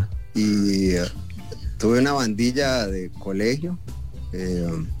 Ajá. Y tuve una bandilla de colegio,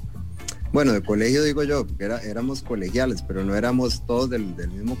 bueno, de colegio digo yo, porque éramos colegiales, pero no éramos todos del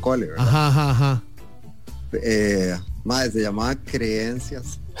mismo cole, ¿verdad? Ajá. Madre, se llamaba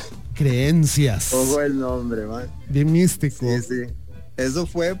Creencias. Creencias. Ojo el nombre, madre. Bien místico. Sí. Eso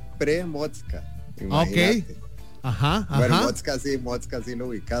fue pre-Mozca. Ok. Ajá. Bueno, Mozca sí lo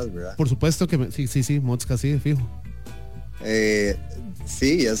ubicás, ¿verdad? Por supuesto que sí, Mozca sí, de fijo.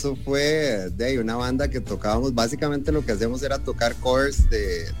 Sí, eso fue de una banda que tocábamos, básicamente lo que hacíamos era tocar covers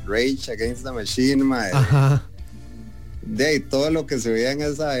de Rage Against the Machine, mae. Ajá. De todo lo que se veía en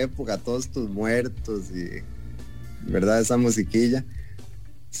esa época, Todos tus muertos y, ¿verdad? Esa musiquilla,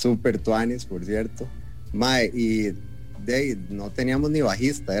 super tuanis, por cierto, mae, y no teníamos ni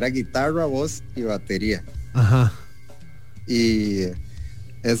bajista, era guitarra, voz y batería. Ajá. Y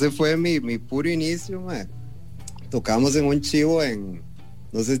ese fue mi puro inicio, mae. Tocamos en un chivo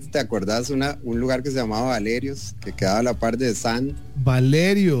no sé si te acordás, un lugar que se llamaba Valerios, que quedaba a la par de Sand.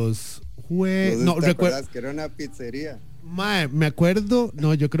 Valerios, no recuerdas que era una pizzería. Mae, me acuerdo,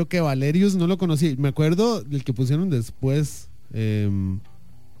 no, yo creo que Valerios no lo conocí, me acuerdo del que pusieron después.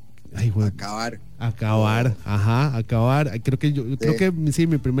 Acabar. Creo que creo que sí,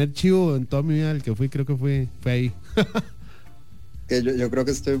 mi primer chivo en toda mi vida, el que fui, creo que fue ahí. Que yo creo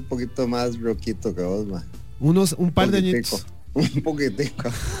que estoy un poquito más roquito que vos, mae. Un par de añitos. Un poquitico.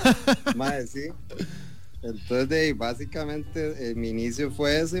 Mae, sí. Entonces, básicamente, mi inicio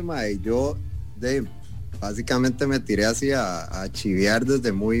fue ese, mae. Yo, básicamente me tiré así a chivear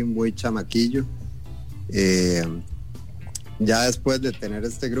desde muy, muy chamaquillo. Ya después de tener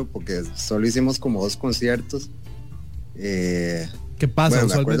este grupo, que solo hicimos como 2 conciertos. ¿Qué pasa?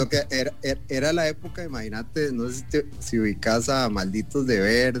 Bueno, me acuerdo que era la época, imagínate, no sé si ubicas a Malditos de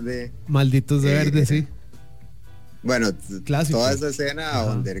Verde. Malditos de Verde, sí. Bueno, clásico. Toda esa escena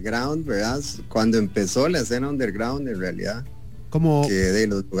underground, ¿verdad? Cuando empezó la escena underground, en realidad, como que de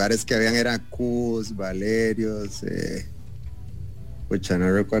los lugares que habían eran Cus, Valerios,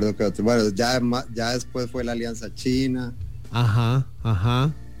 no recuerdo qué otro. Bueno, ya después fue la Alianza China. Ajá,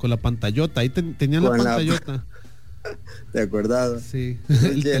 con la pantallota, ahí tenían la pantallota. ¿Te acordás? Sí,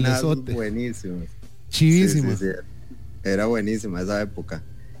 el telesote. Buenísimo. Chivísimo. Sí. Era buenísima esa época.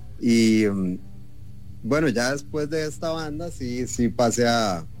 Y bueno, ya después de esta banda, sí pasé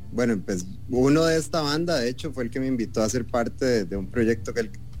a, bueno, pues uno de esta banda, de hecho, fue el que me invitó a ser parte de un proyecto que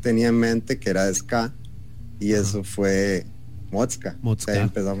él tenía en mente, que era de ska, y eso fue Motska. O sea, ahí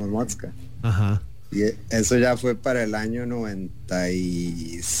empezamos Motska. Ajá. Y eso ya fue para el año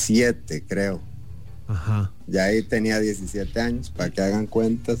 97, creo. Ajá. Ya ahí tenía 17 años, para que hagan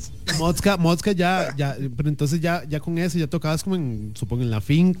cuentas. Motska ya, pero entonces ya con eso ya tocabas como supongo en la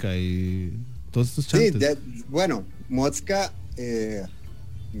finca y todos estos chantes. Sí, bueno, Motska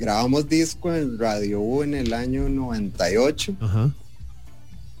grabamos disco en Radio U en el año 98. Ajá.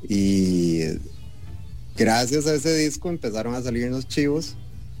 Y gracias a ese disco empezaron a salir los chivos,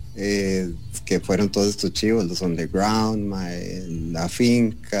 que fueron todos estos chivos, los Underground, la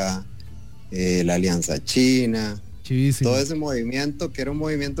finca, la Alianza China. Chivísimo. Todo ese movimiento, que era un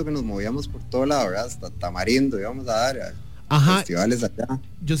movimiento que nos movíamos por todo lado, ¿verdad? Hasta Tamarindo íbamos a dar festivales allá.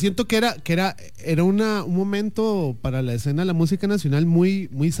 Yo siento que era un momento para la escena de la música nacional muy,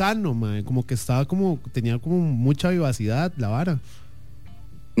 muy sano, mae. Como que tenía como mucha vivacidad la vara.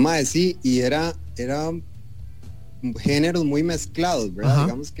 Mae, sí, y era géneros muy mezclados, ¿verdad? Ajá.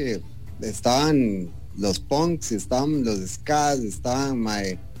 Digamos que estaban los punks, estaban los skas, estaban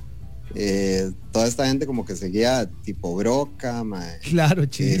toda esta gente como que seguía tipo Broca, mae. Claro,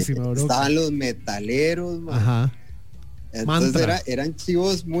 chidísima, Broca. Estaban los metaleros, mae. Ajá. Entonces eran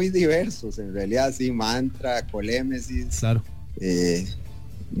chivos muy diversos, en realidad, sí, Mantra, Colémesis, claro.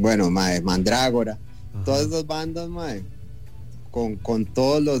 Bueno, mae, Mandrágora, Ajá. Todas esas bandas, mae, con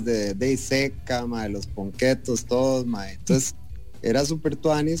todos los de Seca, mae, los ponquetos, todos, mae. Entonces era súper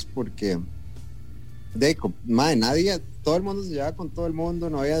tuanis porque mae, todo el mundo se llevaba con todo el mundo,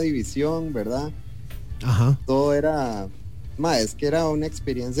 no había división, ¿verdad? Ajá. Todo era, mae, es que era una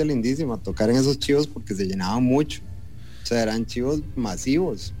experiencia lindísima tocar en esos chivos porque se llenaban mucho. O sea, eran chivos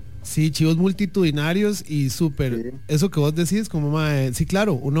masivos. Sí, chivos multitudinarios y súper. Sí. Eso que vos decís, como mae, sí,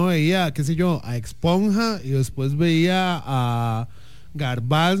 claro, uno veía, qué sé yo, a Exponja y después veía a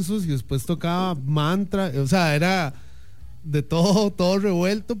Garbanzos y después tocaba Mantra. O sea, era de todo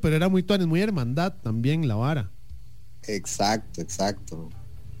revuelto, pero era muy tuanes, muy hermandad también la vara. Exacto.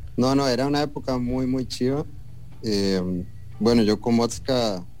 No, era una época muy, muy chiva. Bueno, yo con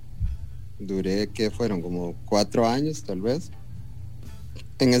Motska duré, ¿qué fueron? Como 4 años, tal vez.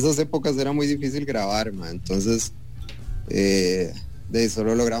 En esas épocas era muy difícil grabar, man. Entonces,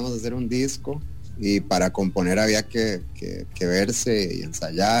 solo logramos hacer un disco y para componer había que verse y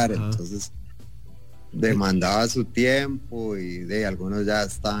ensayar. Ajá. Entonces, demandaba su tiempo y algunos ya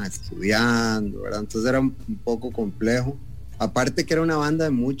estaban estudiando, ¿verdad? Entonces era un poco complejo. Aparte que era una banda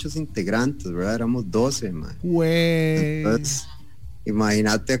de muchos integrantes, ¿verdad? Éramos 12, man. Güey. Entonces,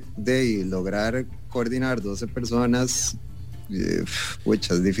 imagínate lograr coordinar 12 personas.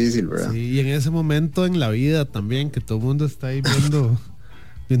 Pucha, es difícil, ¿verdad? Sí, y en ese momento en la vida también, que todo el mundo está ahí viendo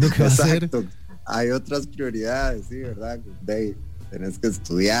qué va a hacer. Hay otras prioridades, sí, ¿verdad? Tenés que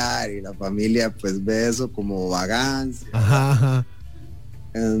estudiar y la familia pues ve eso como vagancia. Ajá.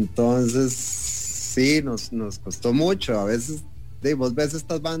 Entonces, sí, nos costó mucho. A veces, vos ves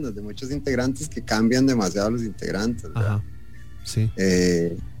estas bandas de muchos integrantes que cambian demasiado los integrantes, ¿verdad? Ajá. Sí.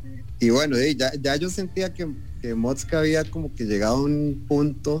 Y bueno, ya yo sentía que Motska había como que llegado a un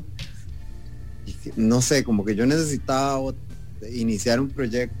punto, y que, no sé, como que yo necesitaba iniciar un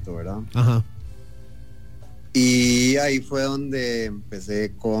proyecto, ¿verdad? Ajá. Y ahí fue donde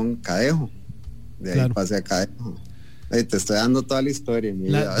empecé con Cadejo. De ahí pasé a Cadejo. Te estoy dando toda la historia.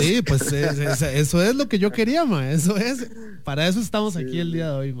 Sí, pues eso es lo que yo quería, ma. Eso es. Para eso estamos aquí el día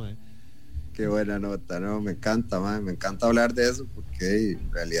de hoy, ma. Qué buena nota, ¿no? Me encanta, ma. Me encanta hablar de eso porque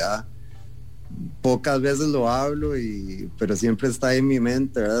en realidad pocas veces lo hablo, pero siempre está ahí en mi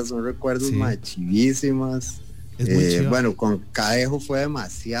mente, ¿verdad? Son recuerdos, sí, chivísimas. Bueno, con Cadejo fue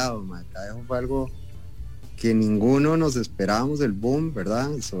demasiado, ma. Cadejo fue algo que ninguno nos esperábamos, el boom, ¿verdad?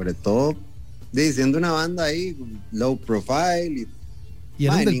 Sobre todo siendo una banda ahí low profile y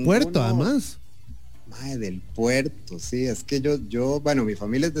eran del puerto, además. Del puerto, sí, es que yo bueno, mi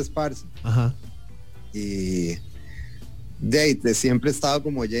familia es de Esparza. Ajá. Y siempre he estado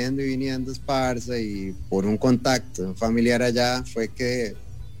como yendo y viniendo a Esparza, y por un contacto de un familiar allá fue que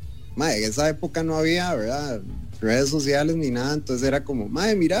en esa época no había, ¿verdad?, redes sociales ni nada, entonces era como,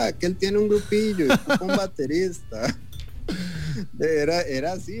 mira, que él tiene un grupillo y un baterista.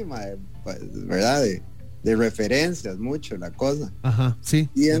 Era así, ¿verdad? De referencias mucho la cosa. Ajá, sí.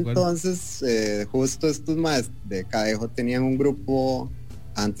 Y entonces justo estos de Cadejo tenían un grupo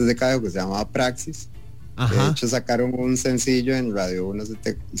antes de Cadejo que se llamaba Praxis. Ajá. De hecho sacaron un sencillo en Radio 1,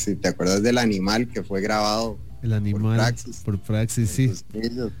 si te acuerdas del Animal, que fue grabado El Animal por Praxis, sí.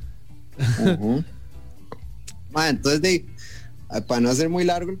 Uh-huh. Entonces, para no hacer muy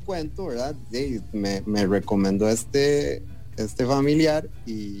largo el cuento, ¿verdad? Me recomendó este familiar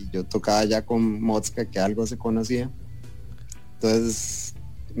y yo tocaba ya con Mozca, que algo se conocía. Entonces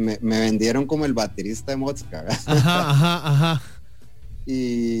me vendieron como el baterista de Mozca, ¿verdad? Ajá.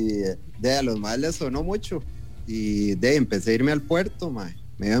 Y a los más les sonó mucho. Y empecé a irme al puerto, mae.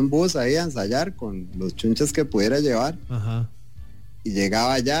 Me iba en bus ahí a ensayar con los chunches que pudiera llevar. Ajá. Y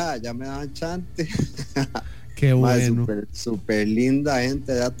llegaba allá me daban chante. Qué bueno. Súper linda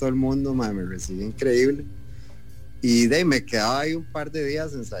gente, allá todo el mundo, mae, me recibió increíble. Y me quedaba ahí un par de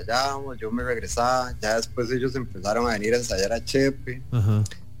días, ensayábamos, yo me regresaba, ya después ellos empezaron a venir a ensayar a Chepe. Ajá.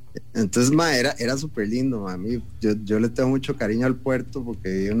 Entonces, era súper lindo, a mí, yo le tengo mucho cariño al puerto porque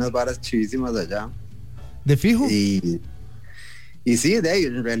vi unas varas chivísimas allá. ¿De fijo? Y sí,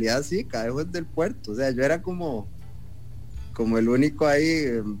 en realidad sí, Cadejo es del puerto, o sea, yo era como el único ahí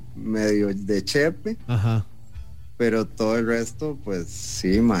medio de Chepe. Ajá. Pero todo el resto, pues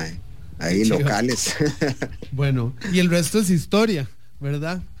sí, mae, ahí locales. Bueno, y el resto es historia,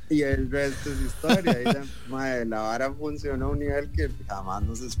 ¿verdad? Y el resto es historia. Mae, la vara funcionó a un nivel que jamás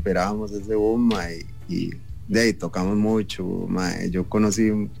nos esperábamos ese boom, mae, y de ahí tocamos mucho, mae. Yo conocí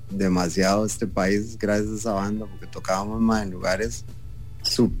demasiado este país gracias a esa banda, porque tocábamos, mae, en lugares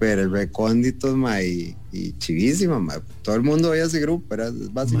súper recónditos, mae, y chivísimas, mae. Todo el mundo veía ese grupo, era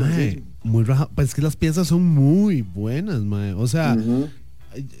básicamente muy raja. Pues es que las piezas son muy buenas, mae. O sea,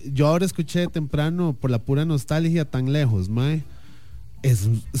 yo ahora escuché temprano por la pura nostalgia Tan Lejos, mae. Es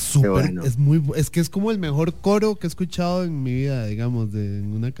súper, bueno. Es que es como el mejor coro que he escuchado en mi vida, digamos,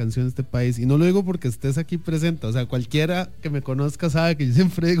 en una canción de este país. Y no lo digo porque estés aquí presente, o sea, cualquiera que me conozca sabe que yo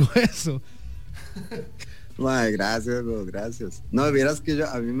siempre digo eso. Mae, gracias, bro, gracias. No, vieras que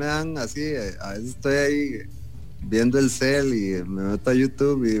a mí me dan así, a veces estoy ahí viendo el cel y me meto a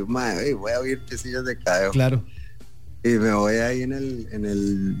YouTube y mae, voy a oír piecillas de Cadejo. Claro. Y me voy ahí en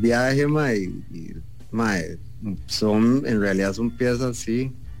el viaje, mae, y mae, en realidad son piezas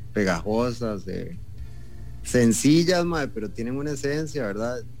así, pegajosas, sencillas, mae, pero tienen una esencia,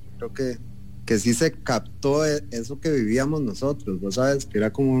 ¿verdad? Creo que sí se captó eso que vivíamos nosotros, vos sabes, que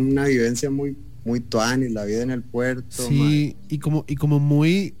era como una vivencia muy tuanis, la vida en el puerto. Sí, mae. y como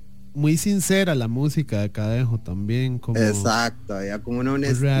muy sincera la música de Cadejo también. Exacto, había como una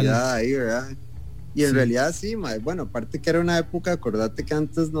honestidad ahí, ¿verdad? Y en realidad sí, mae, bueno, aparte que era una época, acordate que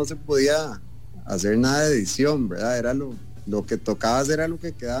antes no se podía hacer nada de edición, ¿verdad? Era lo que tocabas, era lo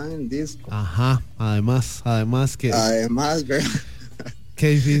que quedaba en el disco. Ajá, además, ¿verdad? Qué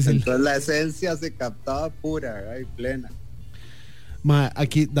difícil. Entonces la esencia se captaba pura, ¿verdad? Y plena. Mae,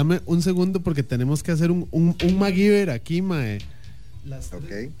 aquí, dame un segundo porque tenemos que hacer un MacGyver aquí, mae. Las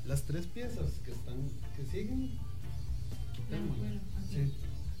tres piezas que siguen. Sí.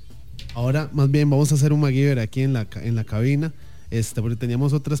 Ahora, más bien, vamos a hacer un MacGyver aquí en la cabina. Porque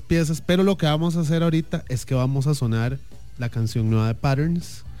teníamos otras piezas, pero lo que vamos a hacer ahorita es que vamos a sonar la canción nueva de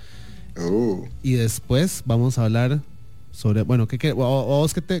Patterns. Y después vamos a hablar sobre, bueno, ¿qué te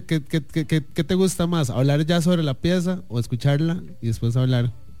gusta más? ¿Hablar ya sobre la pieza o escucharla y después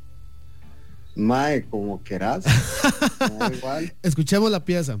hablar? Mae, como querás. Igual. Escuchemos la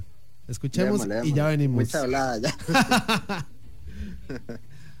pieza. Escuchemos y ya venimos. Mucha hablada ya.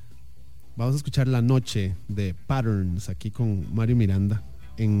 Vamos a escuchar La Noche de Patterns aquí con Mario Miranda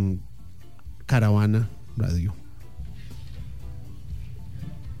en Caravana Radio.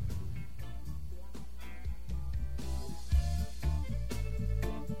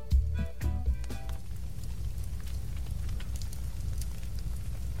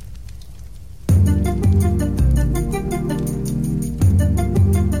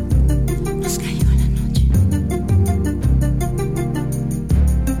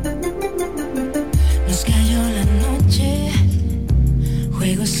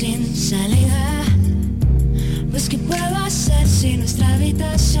 Sin salida, pues ¿qué puedo hacer si nuestra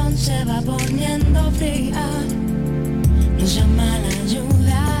habitación se va poniendo fría? Nos llama la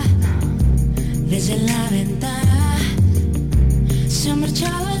lluvia desde la ventana, se ha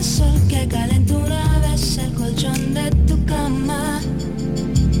marchado el sol que calentó una vez el colchón de tu cama.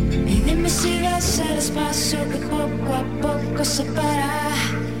 Y dime si ves el espacio que poco a poco se para.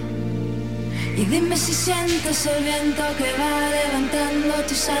 Y dime si sientes el viento que va levantando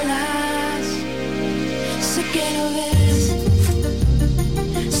tus alas. Sé que lo ves,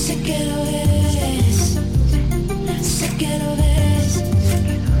 sé que lo ves, sé que lo ves,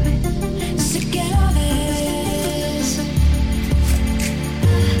 sé que lo ves.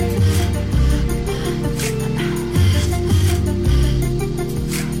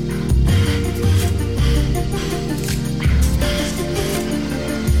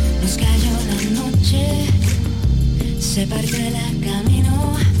 Nos cayó la noche, se parte el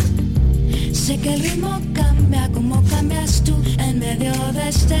camino. Sé que el ritmo cambia como cambias tú en medio de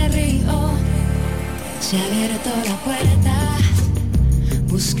este río. Se ha abierto la puerta,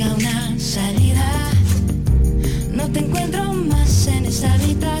 busca una salida. No te encuentro más en esta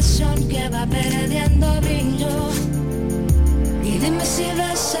habitación que va perdiendo brillo. Y dime si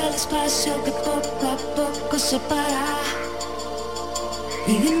ves el espacio que poco a poco se para.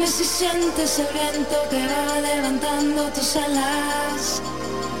 Y dime si sientes el viento que va levantando tus alas.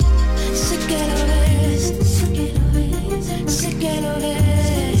 Sé que lo ves, sé que lo ves, sé que lo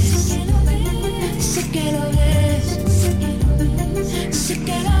ves, sé que lo ves, sé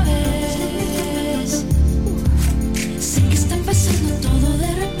que lo ves. Sé que está pasando todo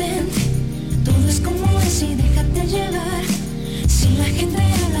de repente, todo es como es y déjate llevar. Si la gente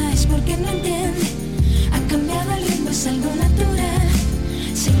habla es porque no entiende, ha cambiado el ritmo, es algo natural.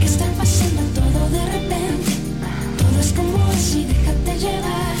 Sé que está pasando todo de repente, todo es como es y déjate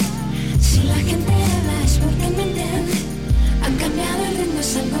llevar. Si la gente habla es porque no entiende, ha cambiado el ritmo,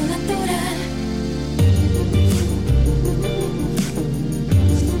 es algo natural.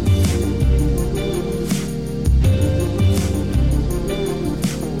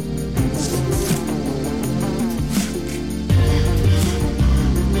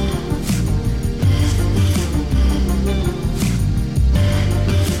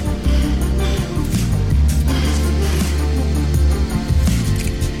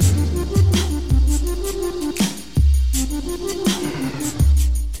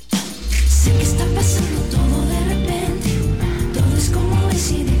 Sé que está pasando todo de repente, todo es como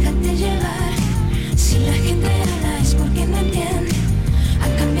es y déjate llevar. Si la gente habla es porque no entiende, ha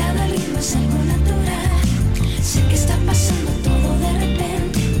cambiado el ritmo, es algo natural. Sé que está pasando todo de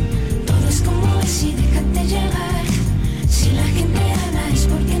repente, todo es como es y déjate llevar. Si la gente habla es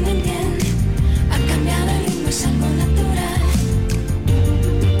porque no entiende, ha cambiado el ritmo, es algo natural.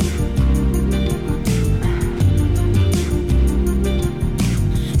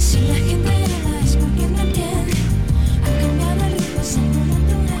 Si la gente habla es porque no entiende, ha cambiado el ritmo, es algo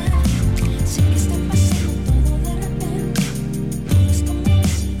natural. Sé que está pasando todo de repente, todo es como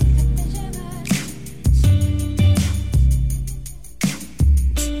es y déjate llevar.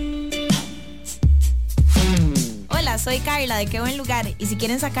 Hola, soy Carla de Qué Buen Lugar y si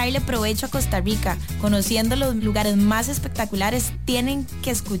quieren sacarle provecho a Costa Rica, conociendo los lugares más espectaculares, tienen que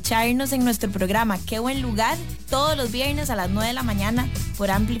escucharnos en nuestro programa Qué Buen Lugar todos los viernes a las 9 de la mañana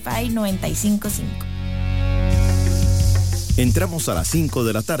por Amplify 95.5. Entramos a las 5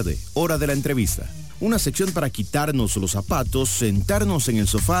 de la tarde, hora de la entrevista. Una sección para quitarnos los zapatos, sentarnos en el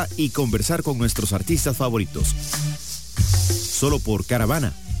sofá y conversar con nuestros artistas favoritos. Solo por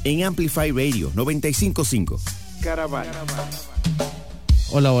Caravana, en Amplify Radio 95.5. Caravana.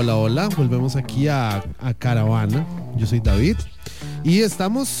 Hola, hola, hola. Volvemos aquí a Caravana. Yo soy David. Y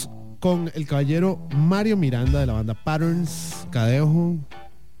estamos con el caballero Mario Miranda de la banda Patterns, Cadejo,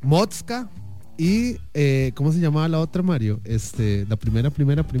 Mozca y ¿cómo se llamaba la otra, Mario? La primera.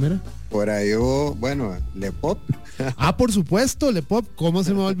 Por ahí hubo, bueno, Le Pop. Ah, por supuesto, Le Pop. ¿Cómo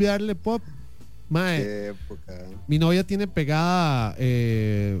se me va a olvidar Le Pop? Mae, Qué época. mi novia tiene pegada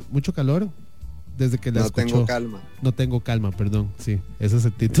Mucho Calor desde que la escuchó. No tengo calma. No tengo calma, perdón. Sí, ese es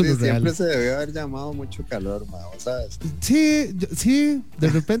el título real. Siempre se debió haber llamado Mucho Calor, ¿sabes? Sí, de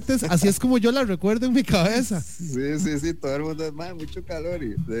repente así es como yo la recuerdo en mi cabeza. Sí, todo el mundo es más Mucho Calor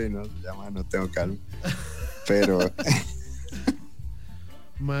y no, se llama No Tengo Calma. Pero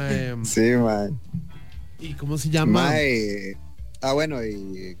sí, mae. ¿Y cómo se llama? Mae, bueno,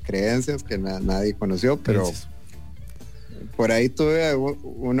 y Creencias que nadie conoció, pero por ahí tuve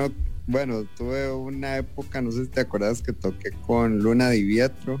tuve una época, no sé si te acuerdas, que toqué con Luna Di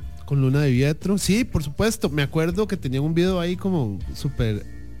Vietro. Con Luna Di Vietro, sí, por supuesto. Me acuerdo que tenía un video ahí como súper.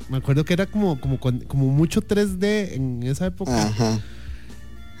 Me acuerdo que era como mucho 3D en esa época. Ajá.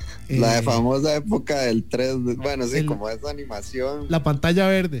 La famosa época del 3D. Bueno, sí, como esa animación. La pantalla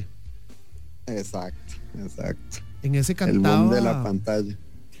verde. Exacto. En ese cantaba. El boom de la pantalla.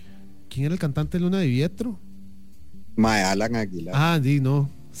 ¿Quién era el cantante de Luna Di Vietro? Mae, Alan Aguilar. Ah, sí, no.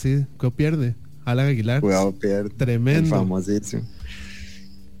 Sí, ¿qué pierde? Alan Aguilar. Cuidado, pierde. Tremendo. El famosísimo.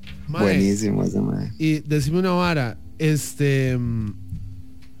 Mae, buenísimo ese mae. Y decime una vara.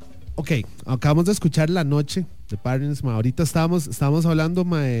 Ok, acabamos de escuchar La Noche de Patterns. Ahorita estábamos hablando,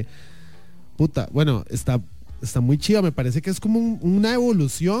 mae. Puta, bueno, está muy chida. Me parece que es como una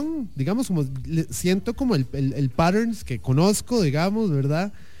evolución. Digamos, como siento como el Patterns que conozco, digamos,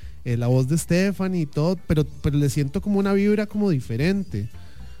 ¿verdad? La voz de Stephanie y todo, pero le siento como una vibra como diferente,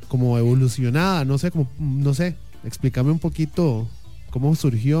 como evolucionada, no sé, explícame un poquito cómo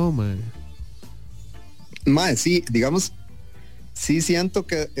surgió, mae. Mae, sí, digamos, sí siento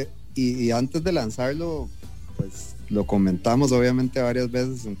que, y antes de lanzarlo, pues lo comentamos obviamente varias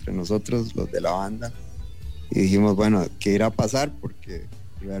veces entre nosotros, los de la banda, y dijimos, bueno, ¿qué irá a pasar? Porque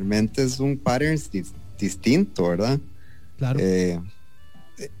realmente es un pattern distinto, ¿verdad? Claro.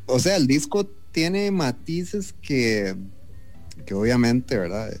 O sea, el disco tiene matices que obviamente,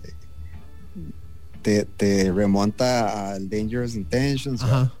 ¿verdad? Te remonta al Dangerous Intentions.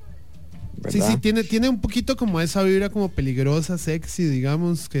 Ajá. ¿Verdad? Sí, tiene un poquito como esa vibra como peligrosa, sexy,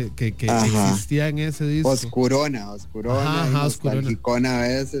 digamos, que existía en ese disco. Oscurona, nostalgicona a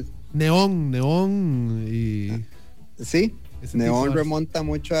veces. Neón y... Sí, Neón remonta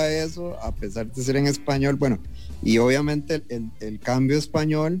mucho a eso, a pesar de ser en español. Bueno, y obviamente el cambio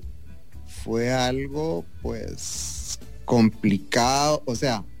español fue algo, pues, complicado, o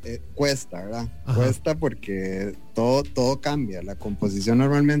sea, cuesta, ¿verdad? Ajá. Cuesta porque todo cambia. La composición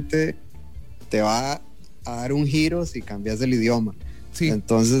normalmente te va a dar un giro si cambias el idioma. Sí.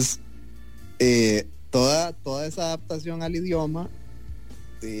 Entonces, toda esa adaptación al idioma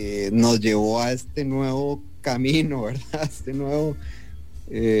nos llevó a este nuevo camino, ¿verdad? Este nuevo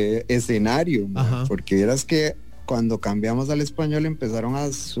escenario, porque vieras que cuando cambiamos al español empezaron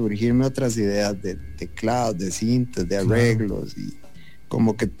a surgirme otras ideas de teclados, de sintes, de arreglos, y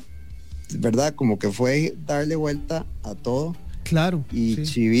como que, ¿verdad? Como que fue darle vuelta a todo. Claro. Y sí.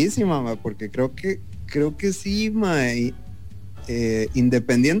 Chivísima, porque creo que sí,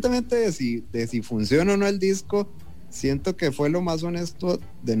 independientemente de si funciona o no el disco, siento que fue lo más honesto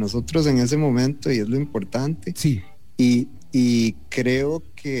de nosotros en ese momento y es lo importante. Sí. Y creo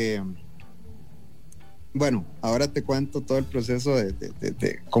que, bueno, ahora te cuento todo el proceso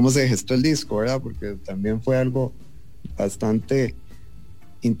de cómo se gestó el disco, ¿verdad? Porque también fue algo bastante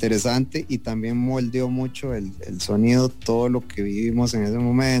interesante y también moldeó mucho el sonido, todo lo que vivimos en ese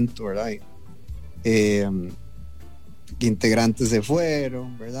momento, ¿verdad? Integrantes se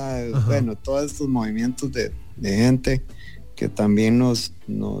fueron, ¿verdad? Ajá. Bueno, todos estos movimientos de gente que también nos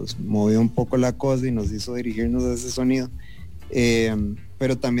movió un poco la cosa y nos hizo dirigirnos a ese sonido,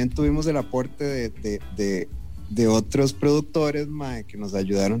 pero también tuvimos el aporte de otros productores, que nos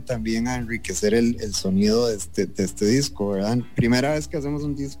ayudaron también a enriquecer el sonido de este disco, ¿verdad? Primera vez que hacemos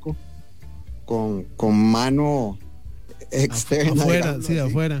un disco con mano externa. Afuera, digamos, sí,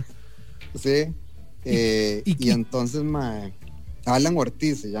 afuera. Sí. Y entonces, Alan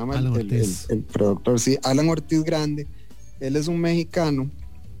Ortiz se llama el productor, sí, Alan Ortiz Grande. Él es un mexicano.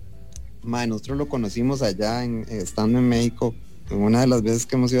 Nosotros lo conocimos allá estando en México, en una de las veces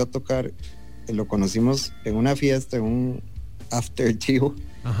que hemos ido a tocar. Lo conocimos en una fiesta, en un after chivo.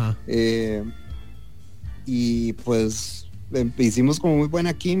 Ajá. Y pues hicimos como muy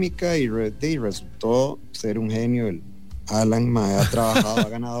buena química y resultó ser un genio. El Alan ha trabajado, ha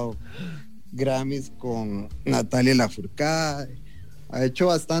ganado Grammys con Natalia Lafourcade, ha hecho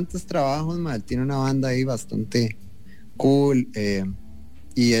bastantes trabajos, él tiene una banda ahí bastante cool,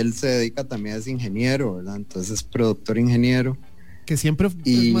 y él se dedica también, es ingeniero, ¿verdad? Entonces es productor ingeniero. Que siempre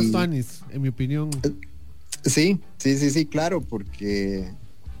es más fanis, en mi opinión. Sí, claro, porque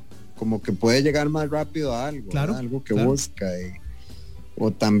como que puede llegar más rápido a algo, claro, algo que busca,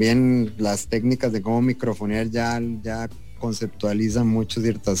 o también las técnicas de cómo microfonear ya conceptualizan mucho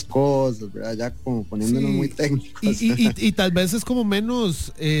ciertas cosas, ¿verdad? Ya como poniéndonos muy técnicos. Y tal vez es como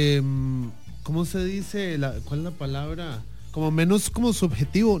menos, ¿cómo se dice? ¿Cuál es la palabra? Como menos como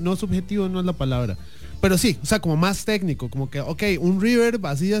subjetivo no es la palabra. Pero sí, o sea, como más técnico, como que, ok, un reverb,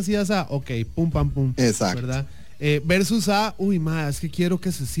 así, ok, pum, pam, pum. Exacto. ¿Verdad? Versus es que quiero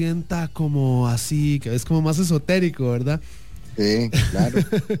que se sienta como así, que es como más esotérico, ¿verdad? Sí, claro.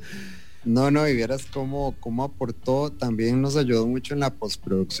 No, y vieras cómo aportó, también nos ayudó mucho en la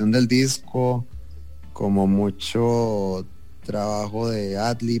postproducción del disco, como mucho trabajo de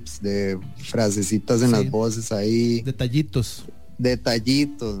adlibs, de frasecitas en las voces ahí. Detallitos,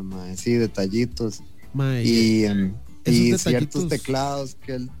 sí, detallitos. Y ciertos teclados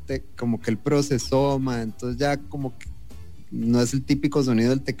que como que él procesó, entonces ya como que no es el típico sonido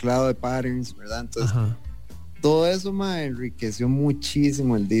del teclado de patterns, ¿verdad? Entonces todo eso enriqueció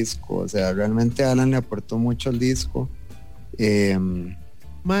muchísimo el disco, o sea, realmente Alan le aportó mucho al disco.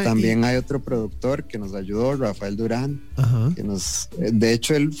 También hay otro productor que nos ayudó, Rafael Durán, que de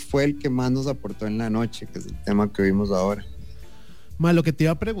hecho él fue el que más nos aportó en La Noche, que es el tema que vimos ahora. Lo que te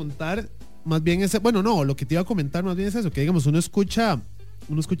iba a preguntar más bien lo que te iba a comentar más bien es eso, que digamos, uno escucha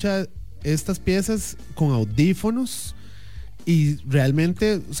estas piezas con audífonos y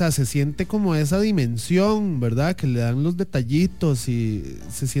realmente, o sea, se siente como esa dimensión, ¿verdad? Que le dan los detallitos y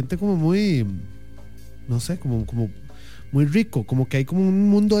se siente como muy, no sé, como muy rico, como que hay como un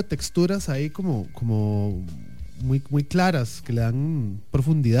mundo de texturas ahí como muy, muy claras que le dan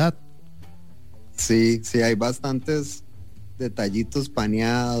profundidad. Sí, hay bastantes detallitos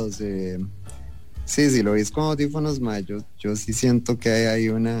paneados. Sí, si lo ves con audífonos, yo sí siento que hay ahí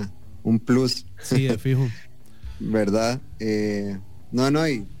un plus. Sí, de fijo. ¿Verdad? No,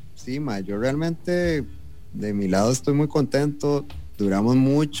 y sí, yo realmente de mi lado estoy muy contento. Duramos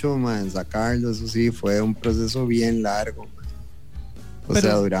mucho, en sacarlo, eso sí, fue un proceso bien largo. O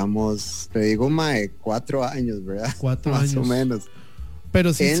sea, duramos, te digo, 4 años, ¿verdad? 4 más años. o menos.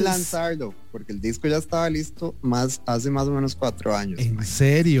 Pero sí en lanzarlo, porque el disco ya estaba listo hace más o menos 4 años. ¿En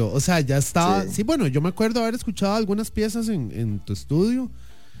serio? O sea, ya estaba... Sí, bueno, yo me acuerdo haber escuchado algunas piezas en tu estudio.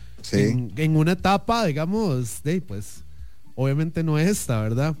 Sí. En una etapa, digamos, pues, obviamente no esta,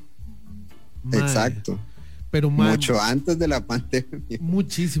 ¿verdad? Exacto. Pero mucho antes de la pandemia.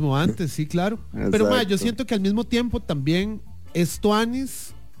 Muchísimo antes, sí, claro. Pero yo siento que al mismo tiempo también es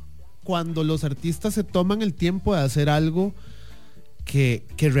tuanis cuando los artistas se toman el tiempo de hacer algo que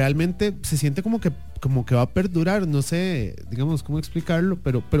realmente se siente como que va a perdurar, no sé, digamos, cómo explicarlo,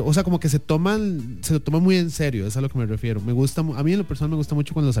 pero o sea, como que se lo toman muy en serio, es a lo que me refiero. A mí en lo personal me gusta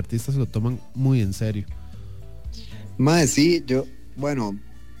mucho cuando los artistas se lo toman muy en serio. Sí, bueno,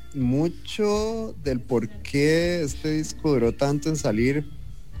 mucho del por qué este disco duró tanto en salir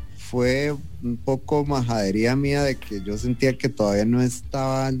fue un poco majadería mía de que yo sentía que todavía no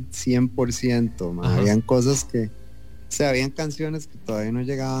estaba al 100%. Habían cosas habían canciones que todavía no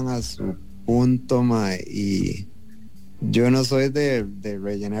llegaban a su punto, y yo no soy de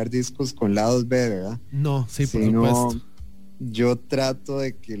rellenar discos con lados B, ¿verdad? No, sí, por supuesto. Yo trato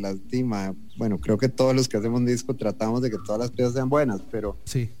de que bueno, creo que todos los que hacemos un disco tratamos de que todas las piezas sean buenas, pero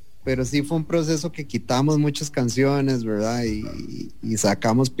sí fue un proceso que quitamos muchas canciones, ¿verdad? Y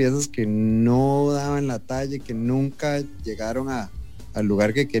sacamos piezas que no daban la talla, que nunca llegaron al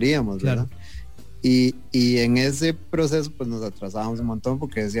lugar que queríamos, ¿verdad? Claro. Y en ese proceso pues nos atrasábamos un montón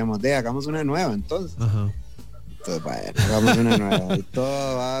porque decíamos, hagamos una nueva entonces. Entonces, bueno, hagamos una nueva y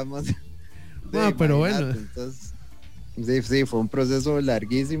todo vamos. Pero bueno. Entonces, sí, fue un proceso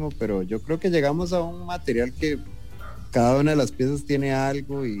larguísimo, pero yo creo que llegamos a un material que cada una de las piezas tiene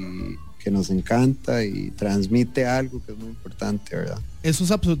algo y que nos encanta y transmite algo que es muy importante, ¿verdad? Eso es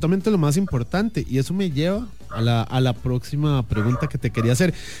absolutamente lo más importante y eso me lleva a la próxima pregunta que te quería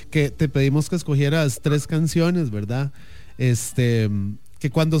hacer, que te pedimos que escogieras 3 canciones, ¿verdad? Que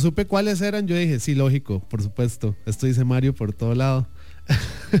cuando supe cuáles eran yo dije, sí, lógico, por supuesto, esto dice Mario por todo lado.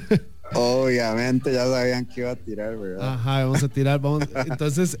 Obviamente ya sabían que iba a tirar, ¿verdad? Ajá, vamos a tirar,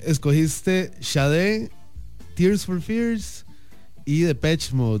 entonces escogiste Sade, Tears for Fears y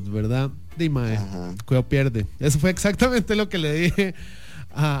Depeche Mode, ¿verdad? Dime, cuidado pierde. Eso fue exactamente lo que le dije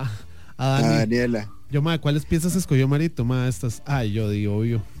a Daniela. Yo, ¿cuáles piezas escogió Marito? Estas. Yo digo,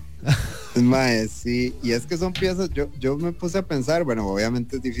 obvio. Sí, y es que son piezas, yo me puse a pensar, bueno,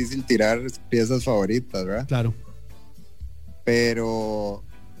 obviamente es difícil tirar piezas favoritas, ¿verdad? Claro. Pero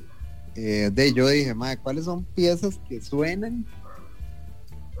yo dije, ¿cuáles son piezas que suenan?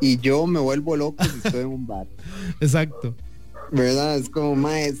 Y yo me vuelvo loco si estoy en un bar. Exacto. ¿Verdad? Es como,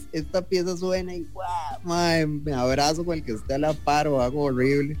 esta pieza suena y me abrazo con el que esté a la par o hago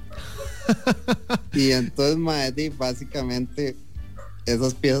horrible. Y entonces, básicamente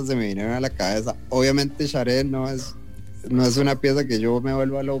esas piezas se me vinieron a la cabeza. Obviamente Sade no es una pieza que yo me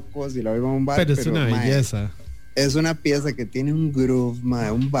vuelva loco si la oigo en un bar. Pero es una belleza. Es una pieza que tiene un groove,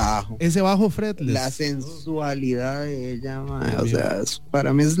 un bajo. Ese bajo fretless. La sensualidad de ella, o sea,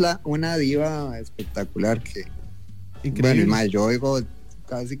 para mí es una diva espectacular que... Increíble. Bueno, yo oigo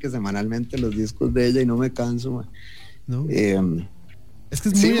casi que semanalmente los discos de ella y no me canso, ¿no? Es que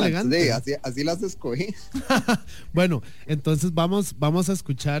es muy elegante. Así las escogí. Bueno, entonces vamos a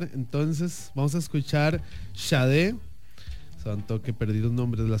escuchar Sade. Santo que perdí los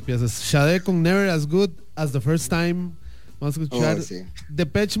nombres de las piezas. Sade con Never As Good As The First Time. Vamos a escuchar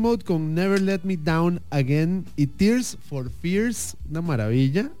Depeche Mode con Never Let Me Down Again y Tears for Fears, una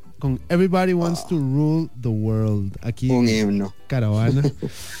maravilla, con Everybody Wants to Rule the World. Aquí un himno. Caravana.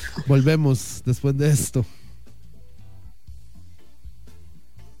 Volvemos después de esto.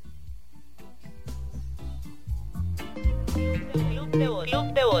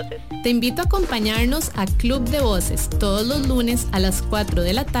 Club de Voces. Te invito a acompañarnos a Club de Voces todos los lunes a las 4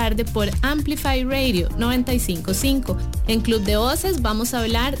 de la tarde por Amplify Radio 95.5. En Club de Voces vamos a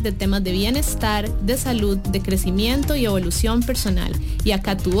hablar de temas de bienestar, de salud, de crecimiento y evolución personal. Y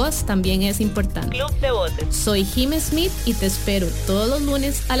acá tu voz también es importante. Club de Voces. Soy Jim Smith y te espero todos los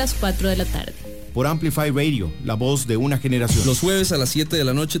lunes a las 4 de la tarde. Por Amplify Radio, la voz de una generación. Los jueves a las 7 de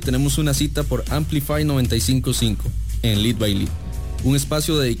la noche tenemos una cita por Amplify 95.5. en Lead by Lead, un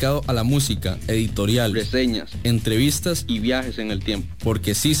espacio dedicado a la música, editorial, reseñas, entrevistas y viajes en el tiempo,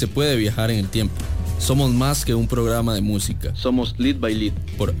 porque sí se puede viajar en el tiempo. Somos más que un programa de música, somos Lead by Lead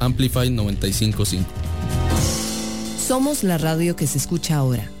por Amplify 95.5. Somos la radio que se escucha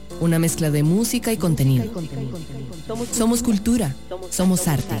ahora, una mezcla de música y contenido. Somos cultura, somos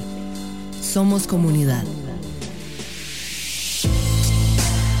arte, somos comunidad.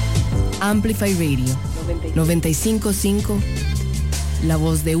 Amplify Radio 95.5, la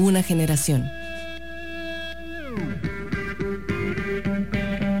voz de una generación.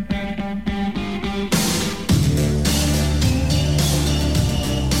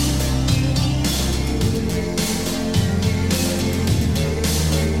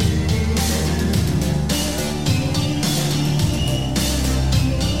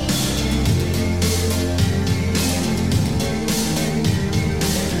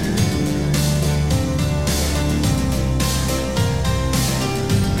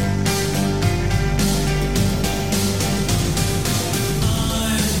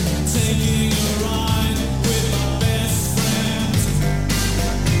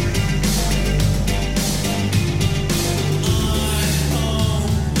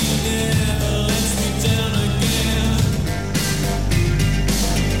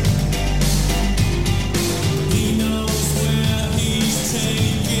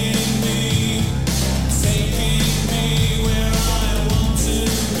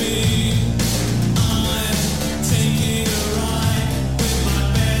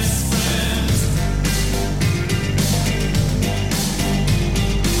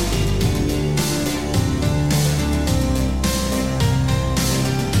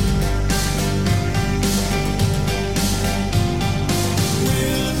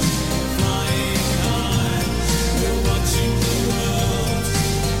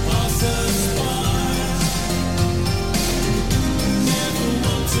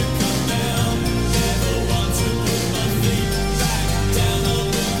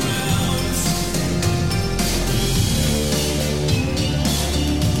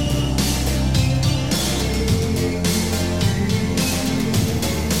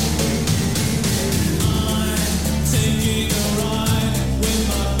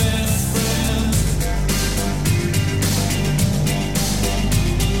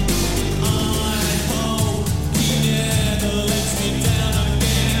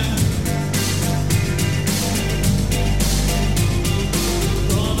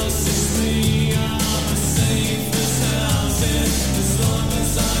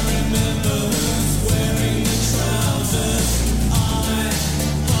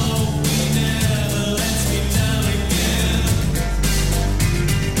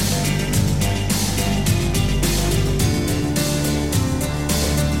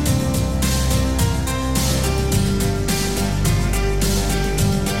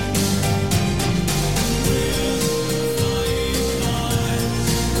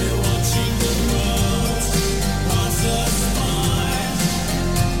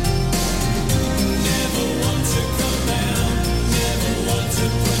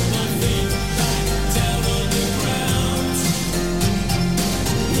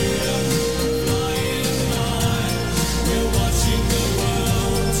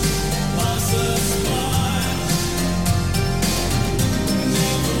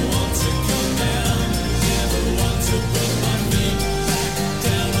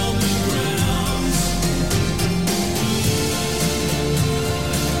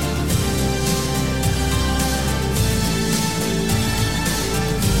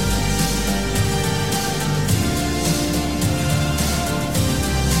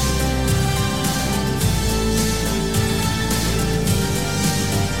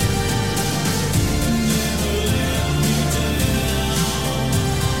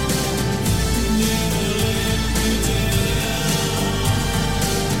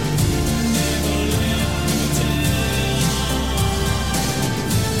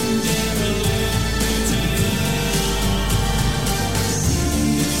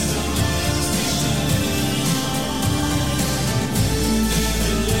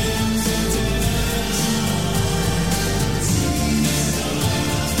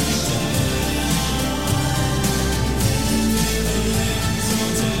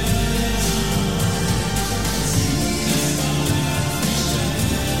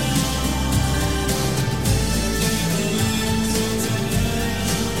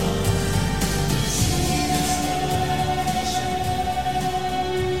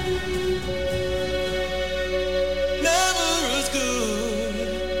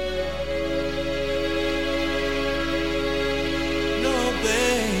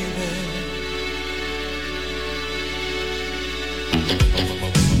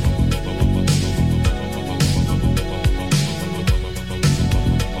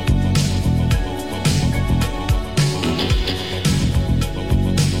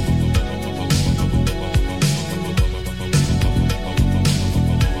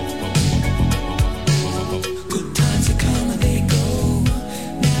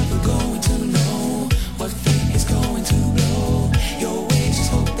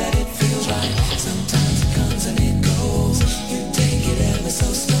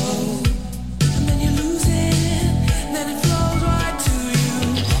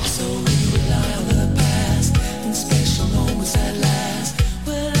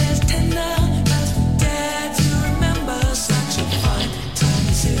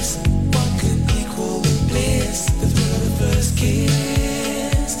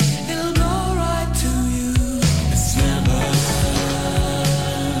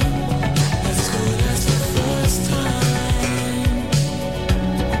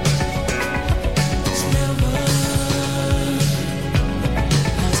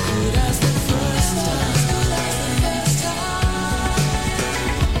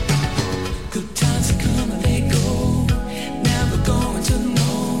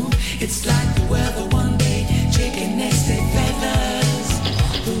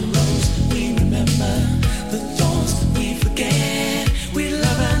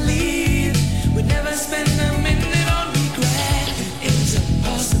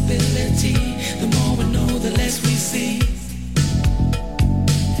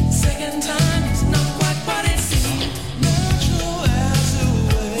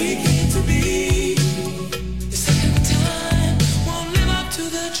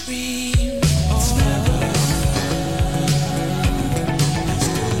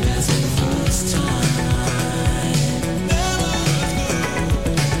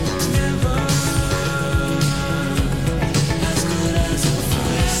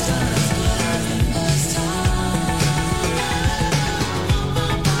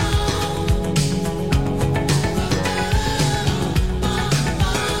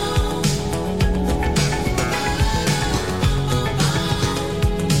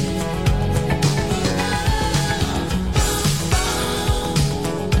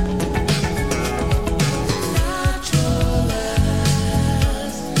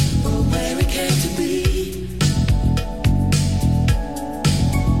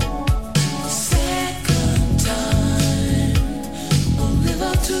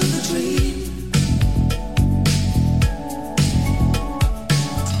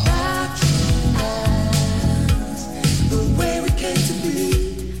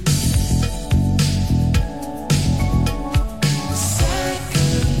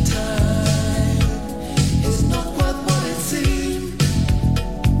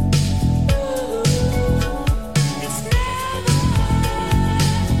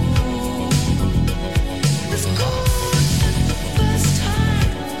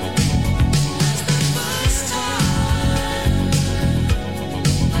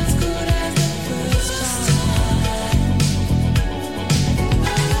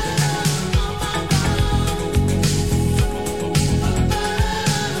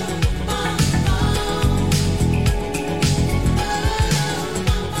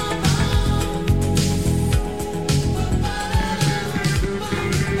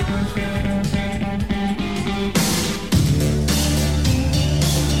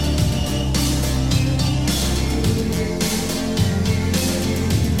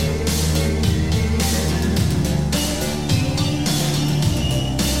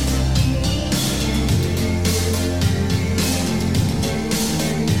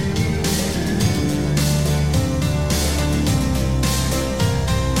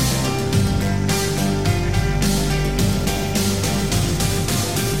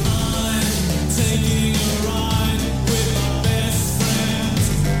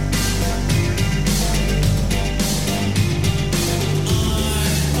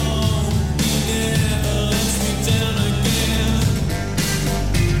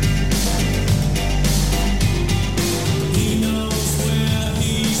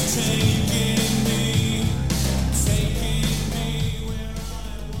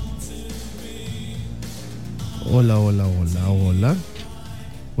 Hola, hola, hola, hola.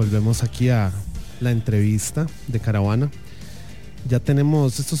 Volvemos aquí a la entrevista de Caravana. Ya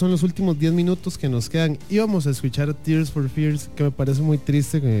tenemos, estos son los últimos 10 minutos que nos quedan. Íbamos a escuchar Tears for Fears, que me parece muy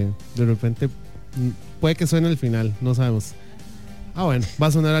triste que de repente puede que suene al final, no sabemos. Ah, bueno, va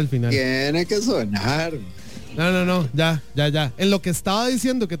a sonar al final. Tiene que sonar. No, ya. En lo que estaba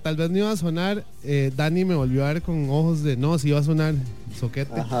diciendo que tal vez no iba a sonar, Dani me volvió a ver con ojos de no, sí iba a sonar,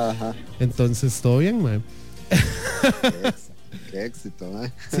 soquete. Ajá. Entonces, todo bien, man. qué éxito,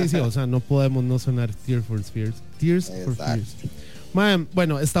 mae. Sí, o sea, no podemos no sonar Tears for Fears. Tears for Fears. Mae,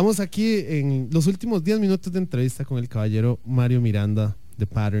 bueno, estamos aquí en los últimos 10 minutos de entrevista con el caballero Mario Miranda de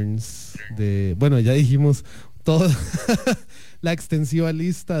Patterns. Bueno, ya dijimos todo la extensiva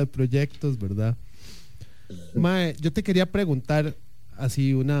lista de proyectos, ¿verdad? Mae, yo te quería preguntar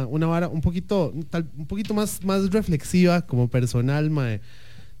así una vara un poquito más reflexiva como personal, mae.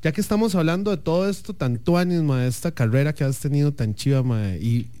 Ya que estamos hablando de todo esto tan tuanis, mae, esta carrera que has tenido tan chiva, mae,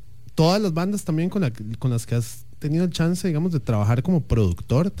 y todas las bandas también con las que has tenido el chance, digamos, de trabajar como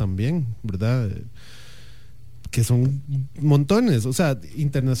productor también, ¿verdad? Que son montones, o sea,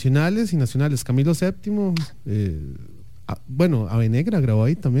 internacionales y nacionales. Camilo VII, bueno, Ave Negra grabó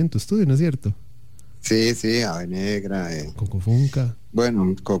ahí también tu estudio, ¿no es cierto? Sí, Ave Negra. Coco Funka.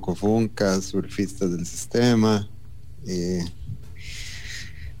 Bueno, Coco Funka, Surfistas del Sistema.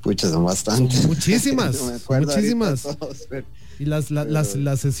 Pucha, son bastantes. Son muchísimas, No muchísimas. Todos, pero, y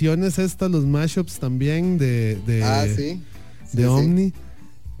las sesiones estas, los mashups también de Omni.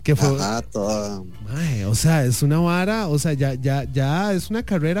 Que fue, todo. Mae, o sea, es una vara, o sea, ya es una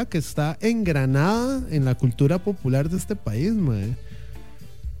carrera que está engranada en la cultura popular de este país, mae.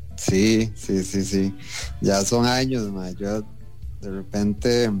 Sí. Ya son años, mae. Yo de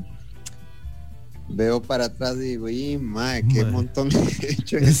repente veo para atrás y digo, mae, qué montón he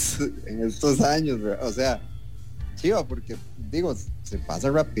hecho en estos años, ¿verdad? O sea, chiva, porque digo, se pasa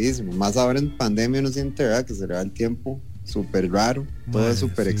rapidísimo, más ahora en pandemia uno siente, ¿verdad?, que se le va el tiempo súper raro, todo es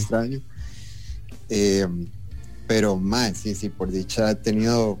súper extraño, pero mae, sí, por dicha he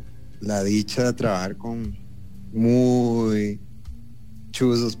tenido la dicha de trabajar con muy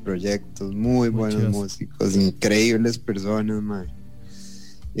chuzos proyectos, muy buenos músicos, increíbles personas, mae.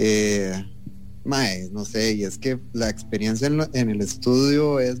 Mae, no sé, y es que la experiencia en el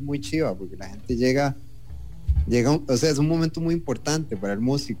estudio es muy chiva, porque la gente llega, o sea, es un momento muy importante para el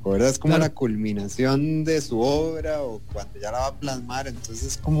músico, ¿verdad? Es como la culminación de su obra, o cuando ya la va a plasmar, entonces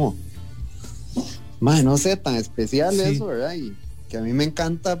es como, mae, no sé, tan especial eso, ¿verdad? Y que a mí me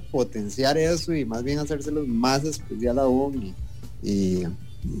encanta potenciar eso y más bien hacérselo más especial aún, y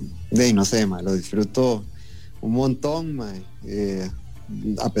no sé, mae, lo disfruto un montón, mae.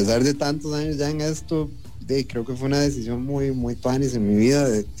 A pesar de tantos años ya en esto, creo que fue una decisión muy, muy tuanis en mi vida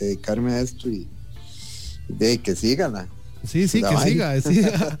de dedicarme a esto y que siga Sí, que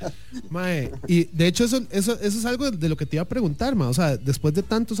siga. Mae, y de hecho eso es algo de lo que te iba a preguntar, mae. O sea, después de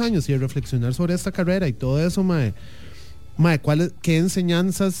tantos años y de reflexionar sobre esta carrera y todo eso, mae, ¿qué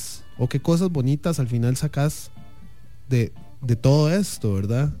enseñanzas o qué cosas bonitas al final sacas de todo esto,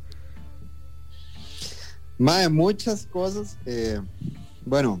 verdad? Mae, muchas cosas.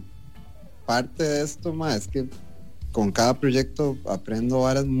 Bueno, parte de esto, mae, es que con cada proyecto aprendo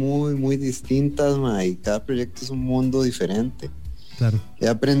varas muy, muy distintas, mae, y cada proyecto es un mundo diferente. Claro. He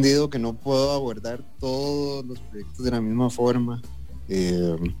aprendido que no puedo abordar todos los proyectos de la misma forma.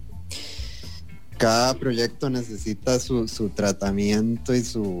 Cada proyecto necesita su tratamiento y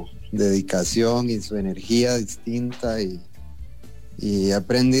su dedicación y su energía distinta, y he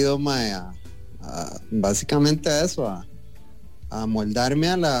aprendido, mae, básicamente a eso, a moldarme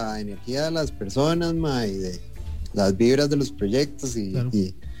a la energía de las personas, mae, y de las vibras de los proyectos,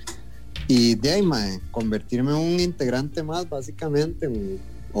 y de ahí, mae, convertirme en un integrante más, básicamente,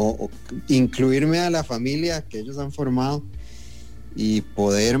 o incluirme a la familia que ellos han formado y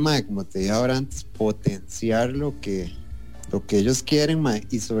poder, mae, como te dije ahora antes, potenciar lo que ellos quieren, mae.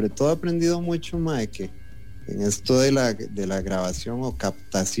 Y sobre todo he aprendido mucho, mae, que en esto de la grabación o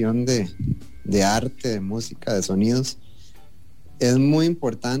captación de arte, de música, de sonidos, es muy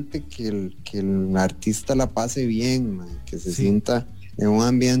importante que el artista la pase bien, mae, que se sienta en un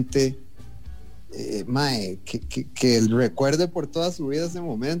ambiente, mae, que él recuerde por toda su vida ese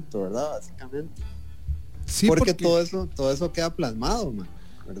momento, ¿verdad? Básicamente. Sí, porque todo eso queda plasmado, mae,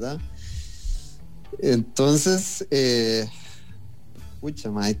 ¿verdad? Entonces,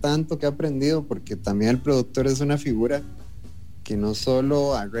 pucha, mae, hay tanto que he aprendido, porque también el productor es una figura que no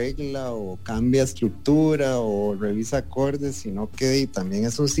solo arregla o cambia estructura o revisa acordes, sino que también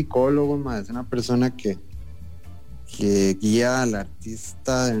es un psicólogo, mae, es una persona que guía al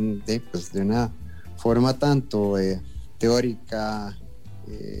artista de una forma tanto teórica,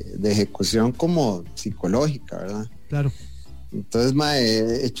 de ejecución, como psicológica, ¿verdad? Claro. Entonces, mae,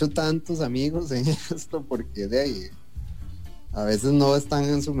 he hecho tantos amigos en esto, porque de ahí a veces no están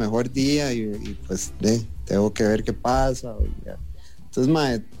en su mejor día y pues tengo que ver qué pasa. Entonces,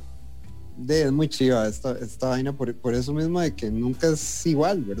 mae, es muy chiva esta vaina, por eso mismo, de que nunca es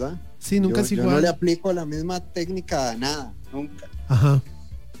igual, ¿verdad? Sí, nunca es igual. Yo no le aplico la misma técnica a nada, nunca. Ajá.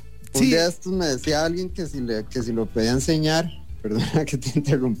 Un día estos me decía alguien que si lo podía enseñar, perdona que te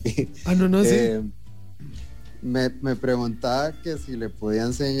interrumpí. No, sí. Me preguntaba que si le podía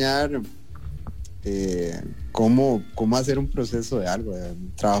enseñar cómo hacer un proceso de algo, de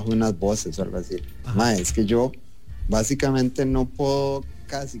un trabajo de unas voces o algo así. Es que yo básicamente no puedo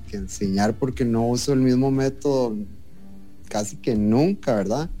casi que enseñar porque no uso el mismo método casi que nunca,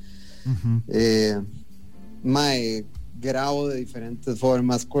 ¿verdad? Grabo de diferentes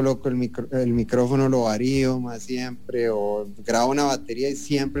formas, coloco el micrófono, lo varío más siempre, o grabo una batería y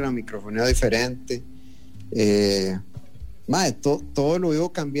siempre la microfoneo diferente. Todo lo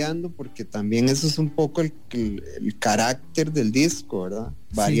vivo cambiando porque también eso es un poco el carácter del disco, ¿verdad?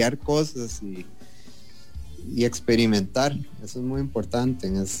 Variar cosas y experimentar. Eso es muy importante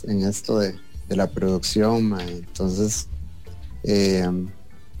en esto de la producción, entonces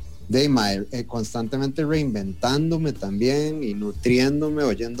constantemente reinventándome también y nutriéndome,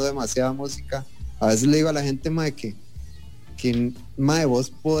 oyendo demasiada música. A veces le digo a la gente que vos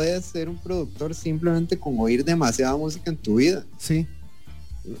podés ser un productor simplemente con oír demasiada música en tu vida. Sí.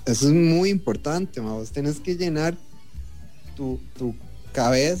 Eso es muy importante, vos tenés que llenar tu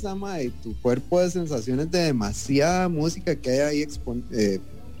cabeza, y tu cuerpo de sensaciones de demasiada música que hay ahí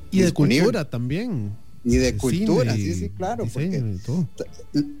y de cultura también. Y de cultura, cine, sí, claro, porque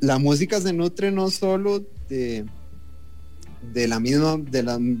la música se nutre no solo de las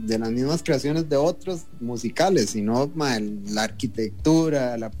mismas creaciones de otros musicales, sino la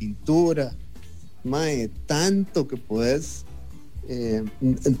arquitectura, la pintura, tanto que puedes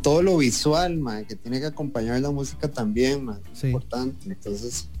en todo lo visual, que tiene que acompañar la música también, es importante.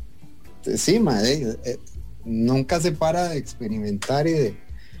 Entonces, sí, nunca se para de experimentar y de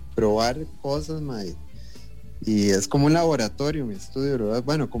probar cosas, y es como un laboratorio mi estudio, ¿verdad?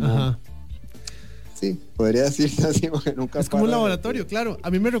 Bueno, como sí, podría decirse así, porque nunca es como un laboratorio, claro. A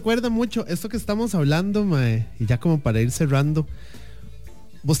mí me recuerda mucho esto que estamos hablando, y ya como para ir cerrando,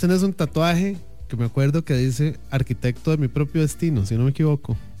 vos tenés un tatuaje que me acuerdo que dice arquitecto de mi propio destino, si no me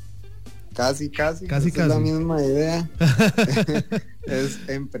equivoco. Casi es la misma idea. Es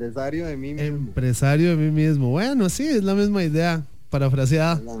empresario de mí mismo. Empresario de mí mismo. Bueno, sí, es la misma idea,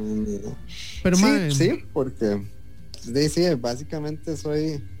 parafraseada. Pero sí, porque sí, básicamente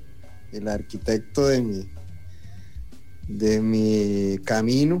soy el arquitecto de mi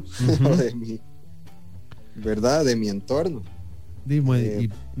camino, de mi entorno. Y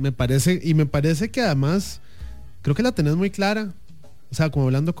me parece que además creo que la tenés muy clara, o sea, como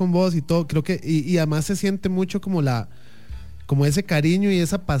hablando con vos y todo, creo que y además se siente mucho como ese cariño y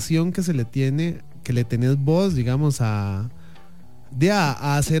esa pasión que le tenés vos, digamos, a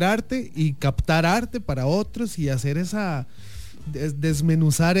hacer arte y captar arte para otros y hacer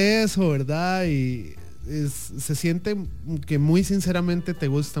desmenuzar eso, ¿verdad? Y se siente que muy sinceramente te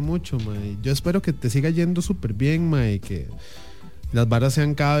gusta mucho, Yo espero que te siga yendo súper bien, y que las varas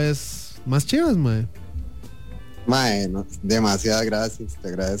sean cada vez más chivas, demasiadas gracias, te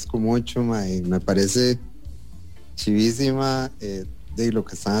agradezco mucho, y me parece chivísima de lo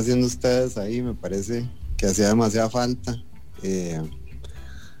que están haciendo ustedes ahí, me parece que hacía demasiada falta.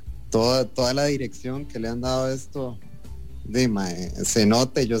 Toda la dirección que le han dado a esto, se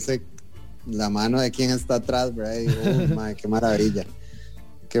nota, yo sé la mano de quien está atrás, ¿verdad? Y digo,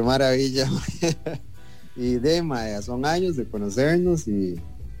 qué maravilla. Y son años de conocernos y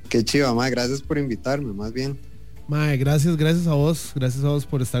qué chiva, gracias por invitarme, más bien. Gracias a vos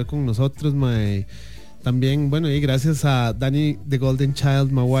por estar con nosotros, también, bueno, y gracias a Dani The Golden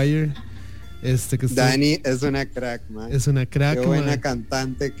Child Maguire. Dani es una crack, es una crack, qué buena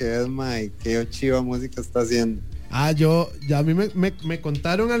cantante que es, qué chiva música está haciendo. A mí me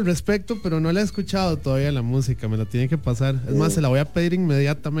contaron al respecto, pero no la he escuchado todavía la música, me la tiene que pasar. Es más, se la voy a pedir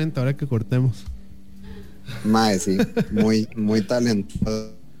inmediatamente ahora que cortemos. Sí, muy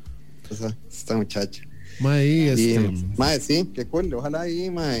talentosa esta muchacha. Sí, qué cool, ojalá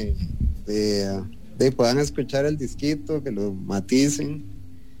ahí, puedan escuchar el disquito, que lo maticen.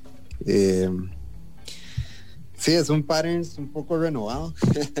 Sí, es un patterns un poco renovado.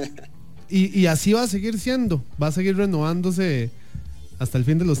 y así va a seguir siendo, va a seguir renovándose hasta el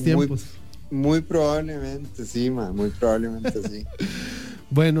fin de los tiempos. Muy probablemente sí, muy probablemente sí.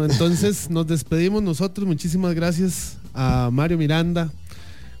 Bueno, entonces nos despedimos nosotros. Muchísimas gracias a Mario Miranda,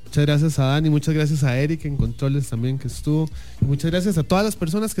 muchas gracias a Dani, muchas gracias a Eric en controles también que estuvo, y muchas gracias a todas las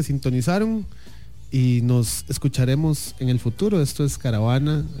personas que sintonizaron y nos escucharemos en el futuro. Esto es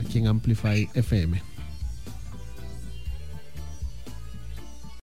Caravana aquí en Amplify FM.